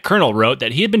lieutenant colonel wrote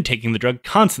that he had been taking the drug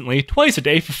constantly, twice a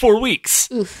day for 4 weeks.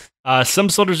 Oof. Some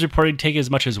soldiers reported taking as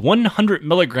much as 100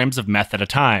 milligrams of meth at a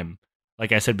time.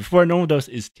 Like I said before, normal dose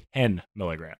is 10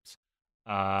 milligrams.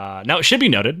 Now, it should be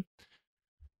noted,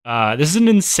 this is an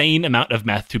insane amount of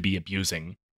meth to be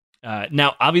abusing.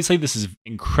 Now, obviously, this is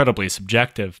incredibly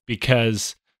subjective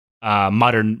because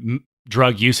modern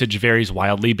drug usage varies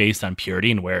wildly based on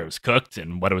purity and where it was cooked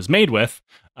and what it was made with.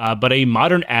 But a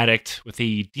modern addict with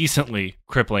a decently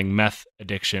crippling meth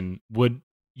addiction would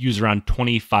use around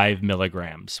 25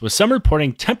 milligrams, with some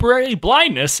reporting temporary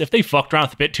blindness if they fucked around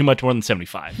with a bit too much more than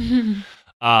 75.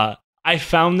 I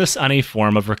found this on a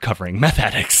forum of recovering meth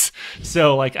addicts,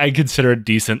 so like I consider it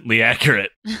decently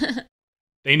accurate.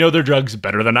 They know their drugs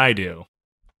better than I do.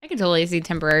 I can totally see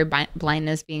temporary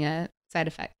blindness being a side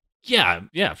effect.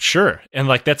 Yeah, sure. And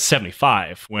like that's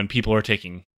 75 when people are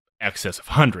taking excess of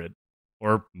 100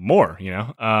 or more, you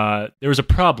know. There was a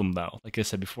problem though. Like I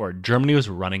said before, Germany was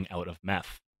running out of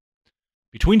meth.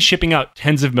 Between shipping out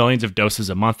tens of millions of doses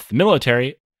a month to the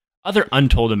military, other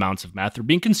untold amounts of meth were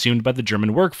being consumed by the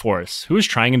German workforce, who was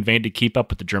trying in vain to keep up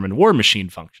with the German war machine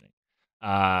functioning.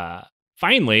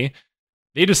 Finally,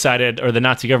 they decided, or the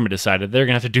Nazi government decided, they're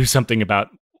going to have to do something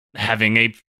about having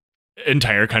a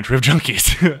entire country of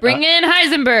junkies. Bring in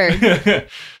Heisenberg.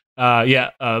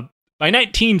 By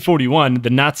 1941, the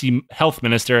Nazi health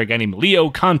minister, a guy named Leo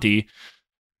Conti,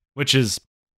 which is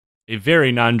a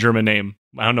very non-German name,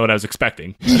 I don't know what I was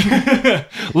expecting,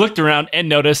 looked around and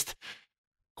noticed,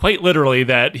 quite literally,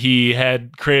 that he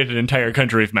had created an entire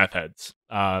country of meth heads.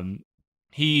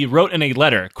 He wrote in a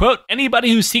letter, quote,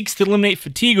 "Anybody who seeks to eliminate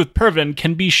fatigue with Pervitin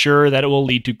can be sure that it will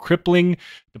lead to crippling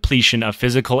depletion of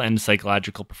physical and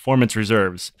psychological performance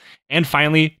reserves, and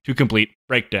finally, to complete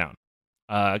breakdown."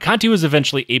 Conti was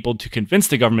eventually able to convince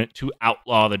the government to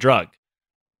outlaw the drug,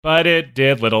 but it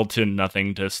did little to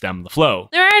nothing to stem the flow.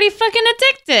 They're already fucking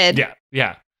addicted.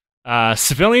 Yeah.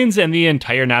 Civilians and the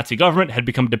entire Nazi government had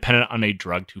become dependent on a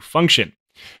drug to function.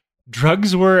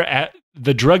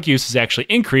 The drug use has actually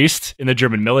increased in the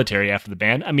German military after the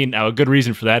ban. I mean, a good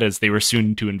reason for that is they were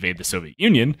soon to invade the Soviet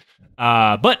Union.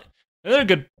 But another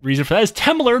good reason for that is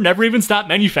Temmler never even stopped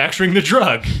manufacturing the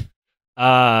drug.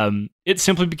 It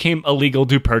simply became illegal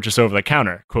to purchase over the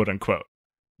counter, quote unquote.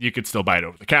 You could still buy it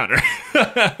over the counter.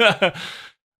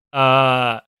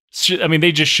 I mean,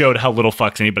 they just showed how little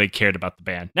fucks anybody cared about the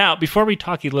ban. Now, before we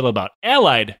talk a little about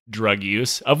Allied drug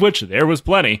use, of which there was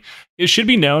plenty, it should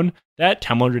be known that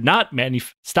Temmler did not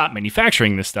stop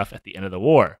manufacturing this stuff at the end of the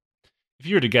war. If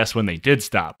you were to guess when they did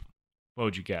stop, what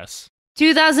would you guess?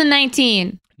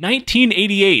 2019.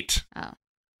 1988. Oh.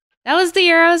 That was the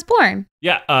year I was born.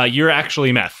 Yeah, you're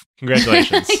actually meth.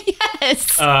 Congratulations.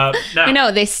 Yes. Now, I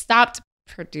know, they stopped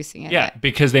producing it. Yeah,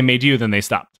 because they made you, then they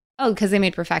stopped. Oh, because they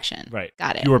made perfection. Right.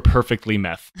 Got it. You were perfectly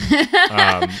meth.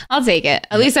 I'll take it.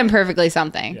 At least I'm perfectly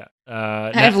something. Yeah.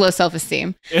 I have low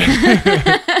self-esteem.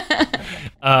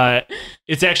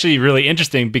 It's actually really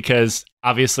interesting because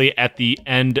obviously at the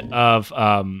end of,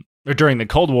 or during the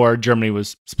Cold War, Germany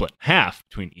was split in half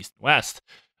between East and West.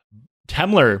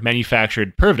 Temmler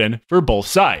manufactured Pervitin for both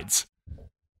sides.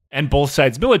 And both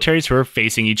sides' militaries who were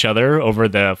facing each other over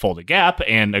the Fulda Gap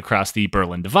and across the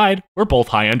Berlin Divide were both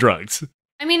high on drugs.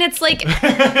 I mean, it's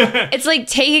like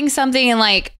taking something and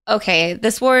like, okay,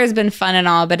 this war has been fun and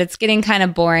all, but it's getting kind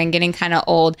of boring, getting kind of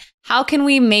old. How can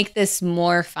we make this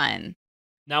more fun?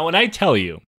 Now, when I tell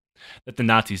you that the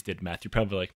Nazis did meth, you're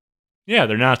probably like, yeah,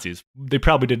 they're Nazis. They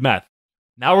probably did meth.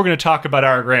 Now we're going to talk about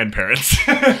our grandparents.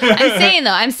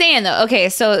 I'm saying though, okay,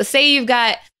 so say you've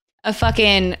got a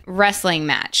fucking wrestling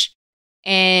match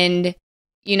and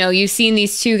you know, you've seen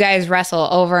these two guys wrestle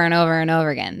over and over and over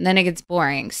again. Then it gets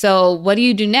boring. So what do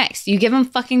you do next? You give them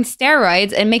fucking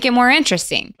steroids and make it more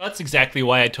interesting. That's exactly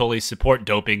why I totally support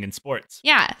doping in sports.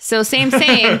 Yeah. So same.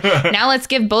 Now let's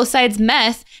give both sides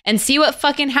meth and see what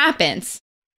fucking happens.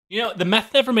 You know, the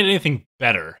meth never made anything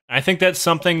better. I think that's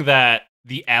something that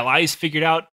the Allies figured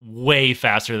out way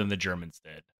faster than the Germans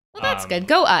did. Well, that's good.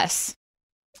 Go us.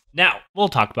 Now, we'll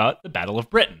talk about the Battle of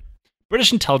Britain.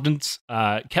 British intelligence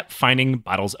kept finding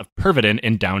bottles of Pervitin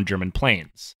in downed German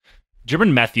planes.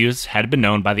 German meth use had been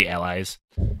known by the Allies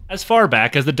as far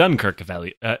back as the Dunkirk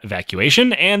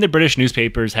evacuation, and the British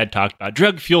newspapers had talked about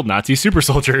drug-fueled Nazi super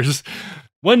soldiers.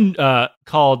 One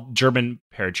called German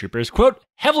paratroopers, quote,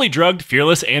 heavily drugged,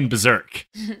 fearless, and berserk.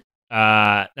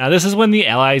 Now, this is when the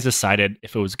Allies decided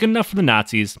if it was good enough for the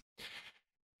Nazis,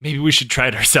 maybe we should try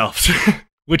it ourselves,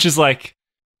 which is like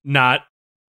not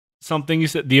something you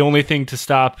said. The only thing to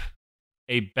stop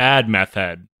a bad meth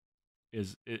head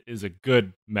is a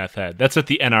good meth head. That's what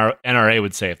the NRA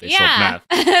would say if they sold meth.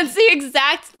 That's the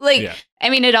exact I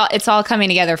mean, it's all coming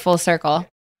together full circle.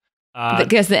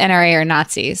 Because the NRA are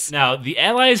Nazis. Now, the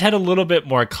Allies had a little bit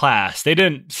more class. They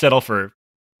didn't settle for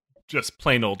just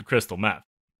plain old crystal meth.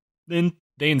 Then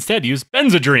they instead used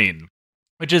Benzedrine,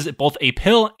 which is both a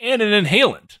pill and an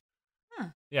inhalant.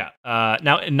 Yeah.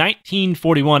 Now, in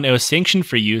 1941, it was sanctioned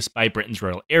for use by Britain's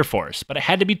Royal Air Force, but it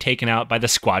had to be taken out by the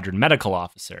squadron medical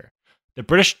officer.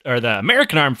 The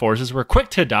American Armed Forces were quick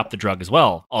to adopt the drug as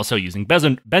well, also using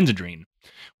Benzedrine.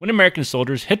 When American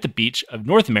soldiers hit the beach of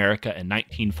North America in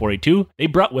 1942, they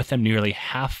brought with them nearly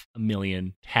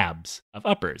 500,000 tabs of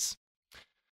uppers.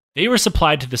 They were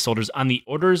supplied to the soldiers on the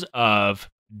orders of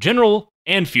General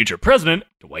and future President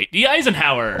Dwight D.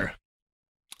 Eisenhower.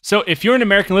 So if you're an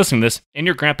American listening to this and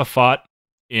your grandpa fought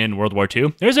in World War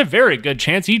II, there's a very good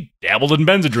chance he dabbled in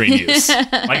Benzedrine use.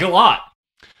 Like a lot.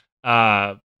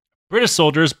 British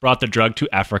soldiers brought the drug to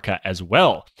Africa as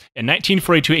well. In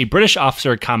 1942, a British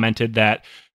officer commented that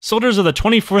soldiers of the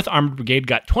 24th Armored Brigade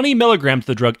got 20 milligrams of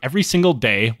the drug every single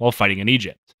day while fighting in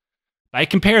Egypt. By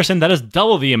comparison, that is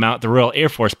double the amount the Royal Air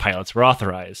Force pilots were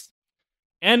authorized.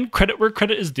 And credit where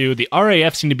credit is due, the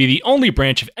RAF seemed to be the only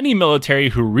branch of any military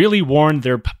who really warned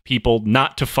their people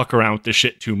not to fuck around with this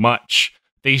shit too much.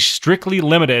 They strictly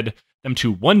limited them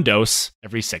to 1 dose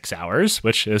every 6 hours,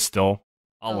 which is still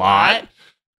a lot.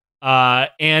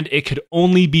 And it could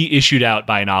only be issued out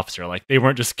by an officer. Like, they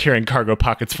weren't just carrying cargo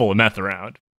pockets full of meth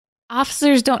around.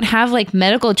 Officers don't have, like,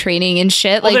 medical training and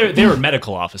shit. Well, they were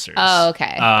medical officers. Oh,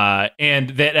 okay.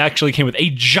 And that actually came with a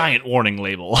giant warning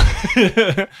label.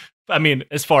 I mean,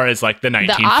 as far as, like, the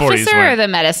 1940s. The officer or the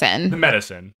medicine? The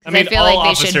medicine. I mean, I feel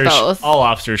like they should both. All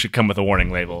officers should come with a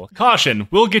warning label. Caution,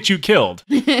 we'll get you killed.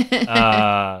 Kind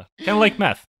of like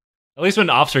meth. At least when an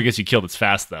officer gets you killed, it's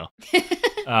fast, though.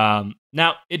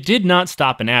 Now, it did not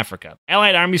stop in Africa.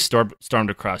 Allied armies stormed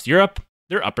across Europe.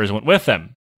 Their uppers went with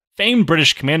them. Famed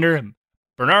British commander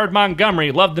Bernard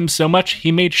Montgomery loved them so much,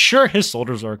 he made sure his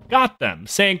soldiers got them,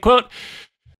 saying, quote,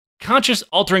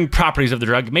 conscious-altering properties of the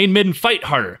drug made men fight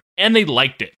harder, and they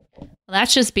liked it. Well,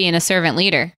 that's just being a servant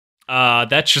leader.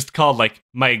 That's just called, like,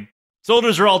 my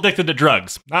soldiers are all addicted to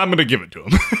drugs. I'm going to give it to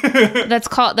them. That's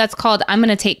called, I'm going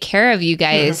to take care of you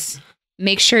guys.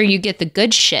 Make sure you get the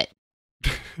good shit.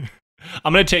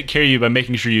 I'm going to take care of you by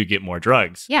making sure you get more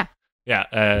drugs. Yeah.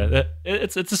 Yeah.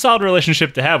 It's a solid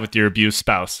relationship to have with your abused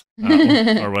spouse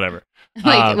or whatever.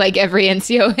 Like every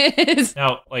NCO is.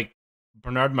 Now, like,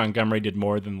 Bernard Montgomery did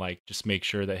more than, like, just make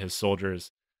sure that his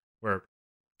soldiers were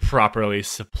properly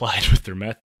supplied with their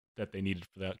meth that they needed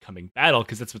for the upcoming battle,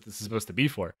 because that's what this is supposed to be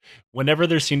for. Whenever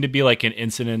there seemed to be, like, an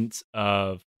incident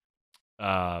of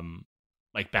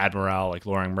like bad morale, like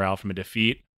lowering morale from a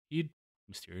defeat, he'd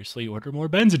mysteriously order more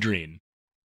Benzedrine.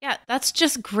 Yeah, that's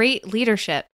just great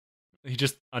leadership. He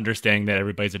just understanding that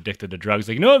everybody's addicted to drugs.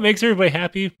 Like, you know what makes everybody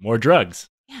happy? More drugs.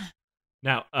 Yeah.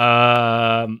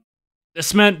 Now,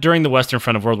 this meant during the Western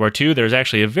Front of World War II, there's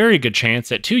actually a very good chance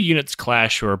that two units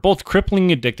clash who are both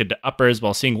cripplingly addicted to uppers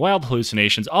while seeing wild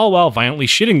hallucinations, all while violently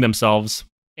shitting themselves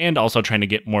and also trying to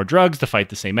get more drugs to fight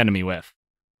the same enemy with.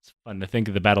 It's fun to think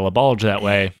of the Battle of Bulge that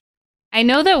way. I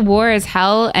know that war is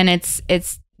hell and it's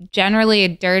generally a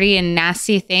dirty and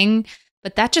nasty thing,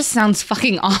 but that just sounds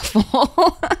fucking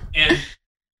awful. And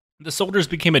the soldiers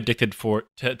became addicted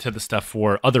to the stuff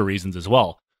for other reasons as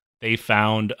well. They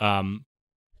found,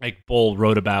 like Bull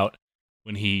wrote about,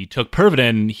 when he took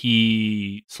Pervitin,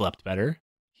 he slept better.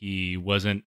 He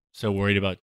wasn't so worried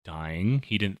about dying.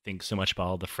 He didn't think so much about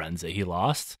all the friends that he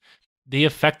lost. They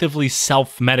effectively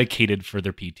self-medicated for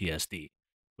their PTSD,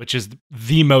 which is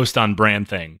the most on-brand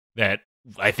thing that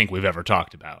I think we've ever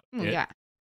talked about. Yeah.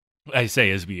 I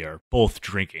say as we are both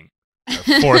drinking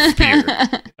our fourth beer.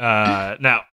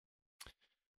 Now,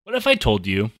 what if I told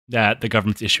you that the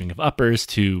government's issuing of uppers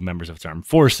to members of its armed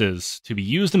forces to be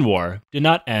used in war did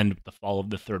not end with the fall of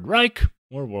the Third Reich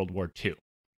or World War II?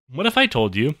 What if I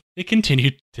told you they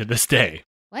continued to this day?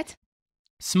 What?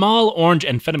 Small orange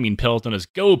amphetamine pills known as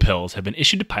Go pills have been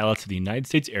issued to pilots of the United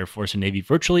States Air Force and Navy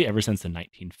virtually ever since the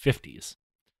 1950s.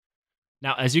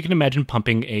 Now, as you can imagine,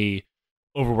 pumping a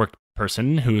overworked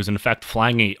person who is in fact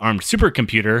flying a armed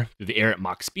supercomputer through the air at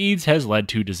Mach speeds has led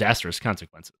to disastrous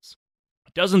consequences.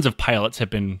 Dozens of pilots have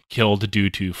been killed due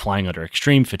to flying under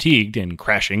extreme fatigue and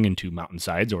crashing into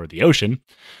mountainsides or the ocean,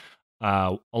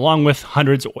 along with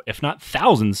hundreds, if not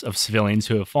thousands, of civilians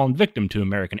who have fallen victim to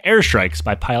American airstrikes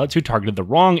by pilots who targeted the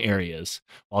wrong areas,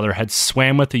 while their heads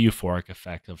swam with the euphoric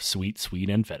effect of sweet, sweet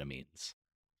amphetamines.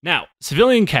 Now,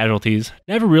 civilian casualties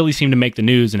never really seem to make the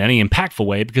news in any impactful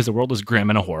way because the world is grim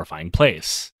and a horrifying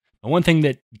place. But one thing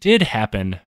that did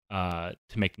happen to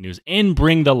make the news and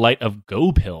bring the light of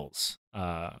go pills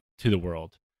to the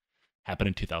world happened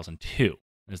in 2002.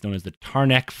 It is known as the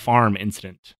Tarnack Farm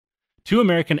Incident. 2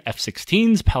 American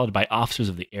F-16s, piloted by officers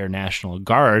of the Air National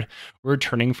Guard, were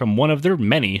returning from one of their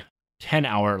many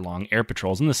 10-hour-long air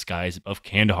patrols in the skies above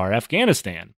Kandahar,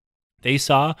 Afghanistan. They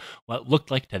saw what looked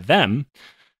like to them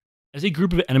as a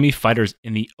group of enemy fighters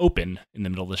in the open in the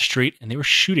middle of the street, and they were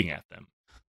shooting at them.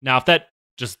 Now, if that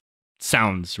just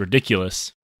sounds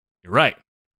ridiculous, you're right.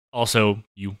 Also,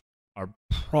 you are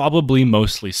probably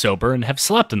mostly sober and have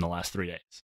slept in the last 3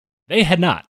 days. They had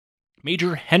not.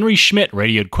 Major Henry Schmidt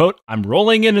radioed, quote, "I'm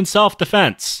rolling in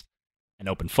self-defense," and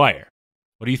opened fire.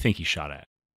 What do you think he shot at?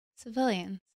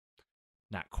 Civilians.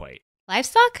 Not quite.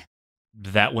 Livestock?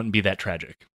 That wouldn't be that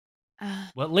tragic.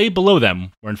 What lay below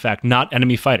them were in fact not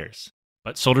enemy fighters,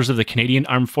 but soldiers of the Canadian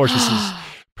Armed Forces'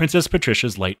 Princess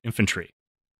Patricia's Light Infantry.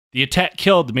 The attack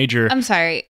killed Major... I'm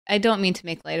sorry, I don't mean to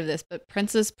make light of this, but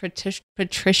Princess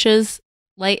Patricia's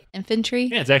Light Infantry?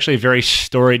 Yeah, it's actually a very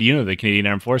storied unit of the Canadian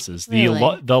Armed Forces.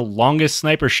 Really? The longest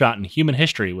sniper shot in human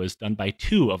history was done by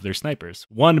 2 of their snipers.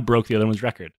 One broke the other one's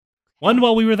record. One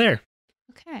while we were there.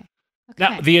 Okay.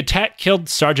 Now, the attack killed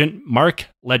Sergeant Mark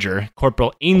Ledger,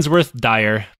 Corporal Ainsworth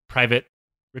Dyer, Private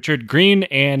Richard Green,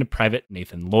 and Private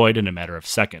Nathan Lloyd in a matter of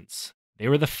seconds. They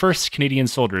were the first Canadian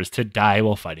soldiers to die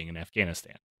while fighting in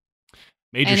Afghanistan.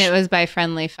 And it was by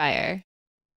friendly fire.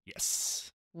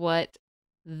 Yes. What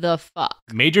the fuck?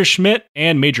 Major Schmidt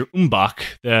and Major Umbach,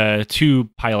 the 2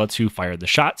 pilots who fired the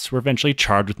shots, were eventually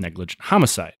charged with negligent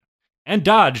homicide and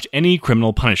dodged any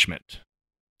criminal punishment.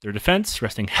 Their defense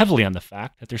resting heavily on the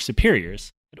fact that their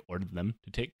superiors had ordered them to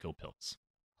take go pills.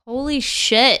 Holy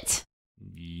shit.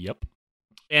 Yep.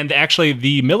 And actually,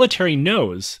 the military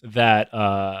knows that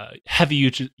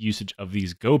heavy usage of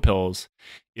these go pills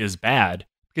is bad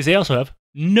because they also have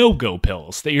no-go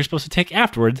pills that you're supposed to take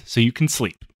afterwards so you can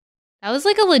sleep. That was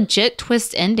like a legit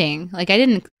twist ending. Like I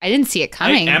didn't see it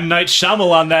coming. M. Night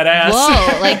Shyamalan that ass.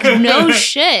 Whoa, like no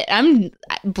shit. I'm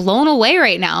blown away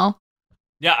right now.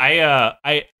 Yeah,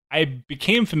 I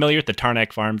became familiar with the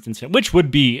Tarnack Farms incident, which would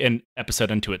be an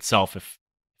episode unto itself if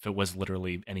it was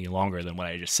literally any longer than what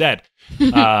I just said.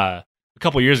 A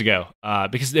couple years ago,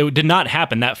 because it did not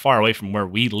happen that far away from where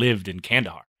we lived in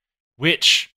Kandahar,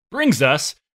 which brings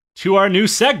us to our new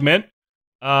segment,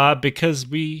 because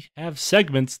we have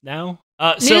segments now.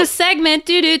 New segment.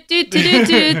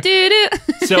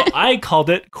 So I called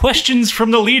it Questions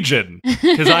from the Legion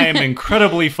because I am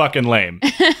incredibly fucking lame.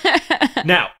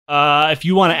 Now, if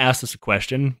you want to ask us a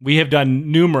question, we have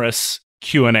done numerous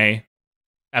Q&A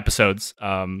episodes,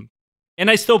 and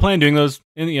I still plan on doing those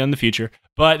in the future.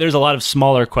 But there's a lot of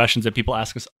smaller questions that people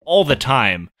ask us all the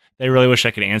time that I really wish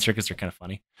I could answer because they're kind of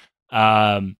funny.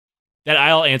 That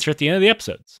I'll answer at the end of the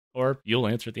episodes, or you'll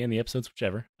answer at the end of the episodes,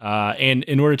 whichever. And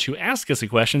in order to ask us a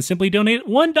question, simply donate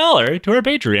 $1 to our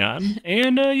Patreon,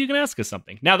 and you can ask us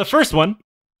something. Now, the first one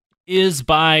is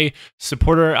by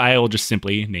supporter I will just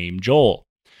simply name Joel.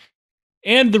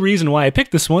 And the reason why I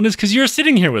picked this one is because you're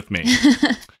sitting here with me.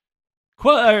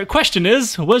 Question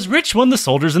is, was Rich one of the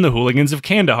soldiers and the hooligans of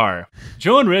Kandahar?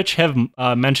 Joe and Rich have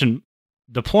mentioned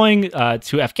deploying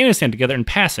to Afghanistan together in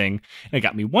passing, and it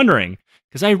got me wondering,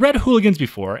 because I read Hooligans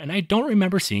before, and I don't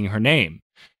remember seeing her name.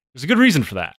 There's a good reason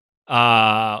for that.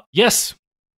 Yes,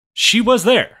 she was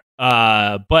there,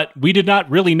 but we did not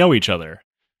really know each other.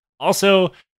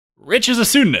 Also, Rich is a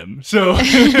pseudonym, so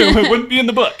it wouldn't be in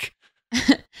the book.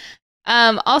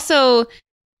 Also,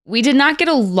 we did not get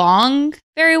along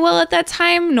very well at that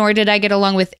time, nor did I get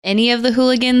along with any of the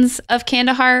hooligans of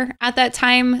Kandahar at that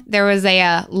time. There was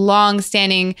a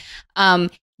long-standing,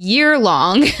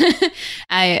 year-long,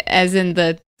 as in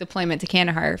the deployment to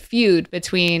Kandahar, feud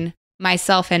between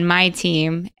myself and my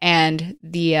team and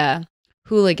the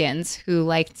hooligans who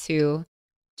like to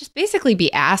just basically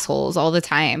be assholes all the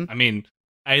time. I mean,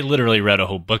 I literally read a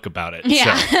whole book about it.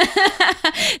 Yeah. So.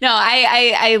 No,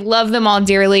 I love them all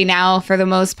dearly now for the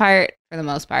most part. But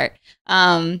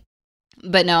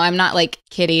no, I'm not like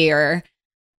Kitty or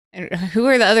who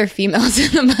are the other females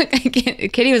in the book?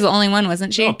 Kitty was the only one,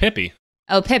 wasn't she? Oh, Pippi.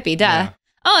 Oh, Pippi, duh. Yeah.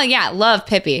 Oh yeah, love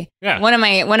Pippi. Yeah. One of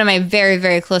my very,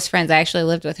 very close friends. I actually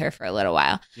lived with her for a little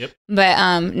while. Yep.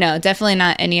 But no, definitely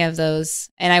not any of those.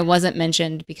 And I wasn't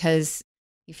mentioned because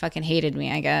you fucking hated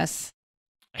me, I guess.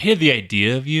 I hated the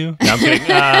idea of you. No, I'm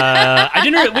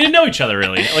kidding. We didn't know each other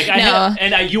really.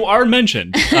 Like you are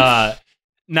mentioned.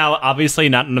 Now, obviously,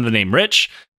 not under the name Rich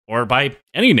or by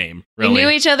any name. Really, we knew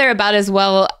each other about as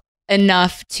well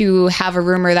enough to have a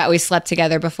rumor that we slept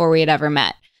together before we had ever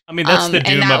met. I mean, that's the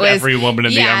doom of every woman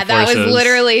in the armed forces. That was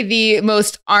literally the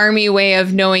most army way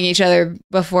of knowing each other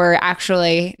before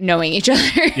actually knowing each other.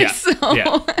 Yeah.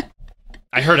 Yeah.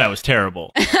 I heard I was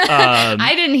terrible.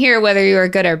 I didn't hear whether you were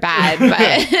good or bad,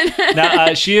 but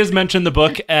now she has mentioned the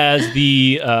book as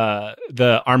the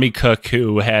army cook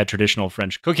who had traditional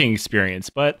French cooking experience,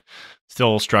 but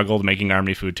still struggled making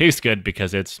army food taste good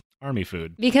because it's army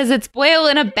food. Because it's boiled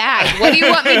in a bag. What do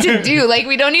you want me to do? Like,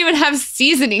 we don't even have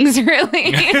seasonings,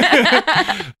 really.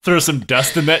 Throw some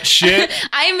dust in that shit.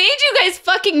 I made you guys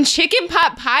fucking chicken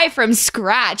pot pie from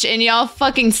scratch, and y'all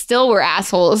fucking still were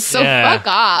assholes. So fuck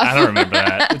off. I don't remember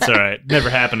that. It's all right. Never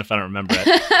happened if I don't remember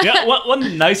it. Yeah, one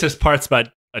of the nicest parts about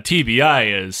a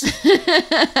TBI is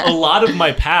a lot of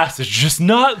my past is just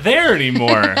not there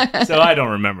anymore. So I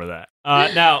don't remember that.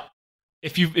 Now,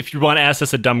 if you want to ask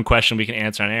us a dumb question we can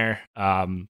answer on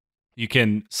air, you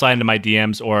can slide into my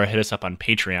DMs or hit us up on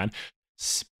Patreon.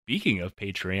 Speaking of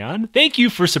Patreon, thank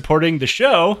you for supporting the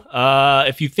show.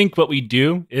 If you think what we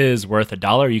do is worth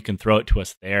 $1, you can throw it to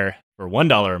us there. For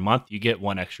 $1 a month, you get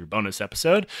one extra bonus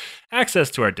episode, access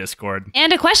to our Discord,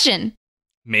 and a question.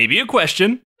 Maybe a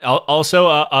question. Also,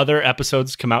 other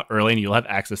episodes come out early and you'll have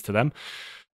access to them.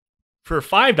 For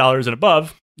 $5 and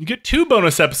above, you get 2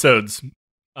 bonus episodes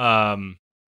a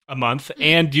month,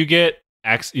 and you get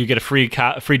a free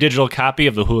digital copy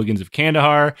of the Hooligans of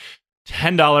Kandahar.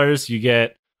 $10, you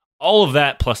get all of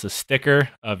that plus a sticker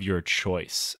of your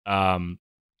choice.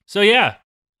 So yeah,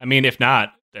 I mean, if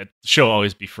not, that show will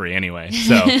always be free anyway.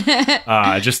 So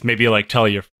just maybe like tell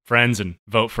your friends and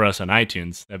vote for us on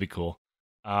iTunes. That'd be cool.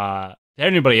 To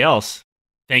anybody else,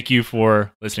 thank you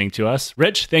for listening to us.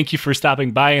 Rich, thank you for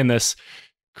stopping by in this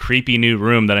creepy new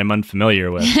room that I'm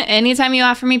unfamiliar with. Anytime you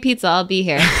offer me pizza, I'll be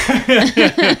here.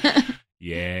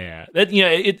 Yeah.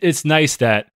 It's nice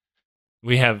that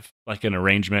we have like an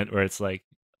arrangement where it's like,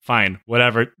 fine,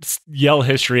 whatever, just yell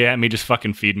history at me, just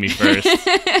fucking feed me first.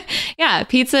 Yeah,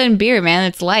 pizza and beer, man,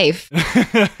 it's life.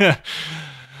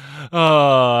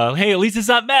 Oh, hey, at least it's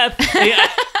not meth.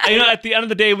 At the end of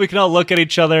the day, we can all look at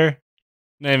each other.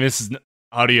 Maybe this is an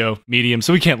audio medium,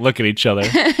 so we can't look at each other.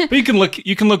 But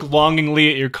you can look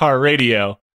longingly at your car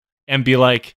radio and be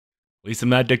like, at least I'm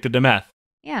not addicted to meth.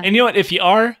 Yeah. And you know what? If you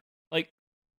are, like,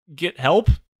 get help.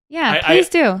 Yeah, please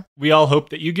do. We all hope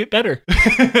that you get better.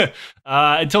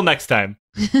 Until next time.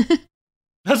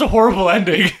 That's a horrible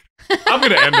ending. I'm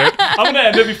going to end it. I'm going to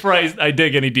end it before I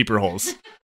dig any deeper holes.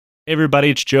 Hey everybody,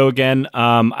 it's Joe again.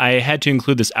 I had to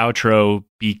include this outro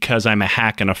because I'm a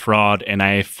hack and a fraud, and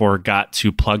I forgot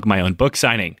to plug my own book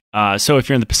signing. So if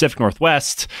you're in the Pacific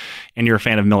Northwest and you're a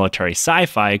fan of military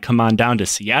sci-fi, come on down to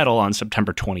Seattle on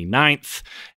September 29th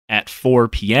at 4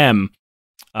 p.m.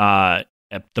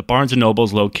 At the Barnes &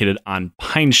 Nobles located on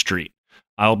Pine Street.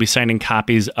 I'll be signing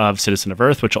copies of Citizen of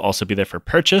Earth, which will also be there for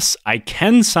purchase. I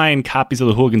can sign copies of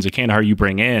the Hooligans of Kandahar you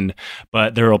bring in,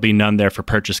 but there will be none there for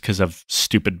purchase because of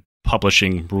stupid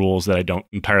publishing rules that I don't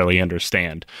entirely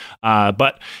understand.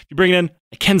 But if you bring it in,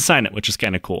 I can sign it, which is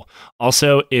kind of cool.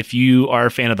 Also, if you are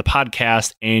a fan of the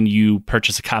podcast and you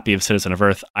purchase a copy of Citizen of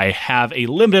Earth, I have a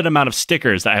limited amount of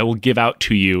stickers that I will give out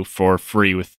to you for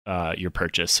free with your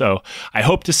purchase. So I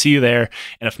hope to see you there.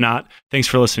 And if not, thanks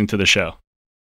for listening to the show.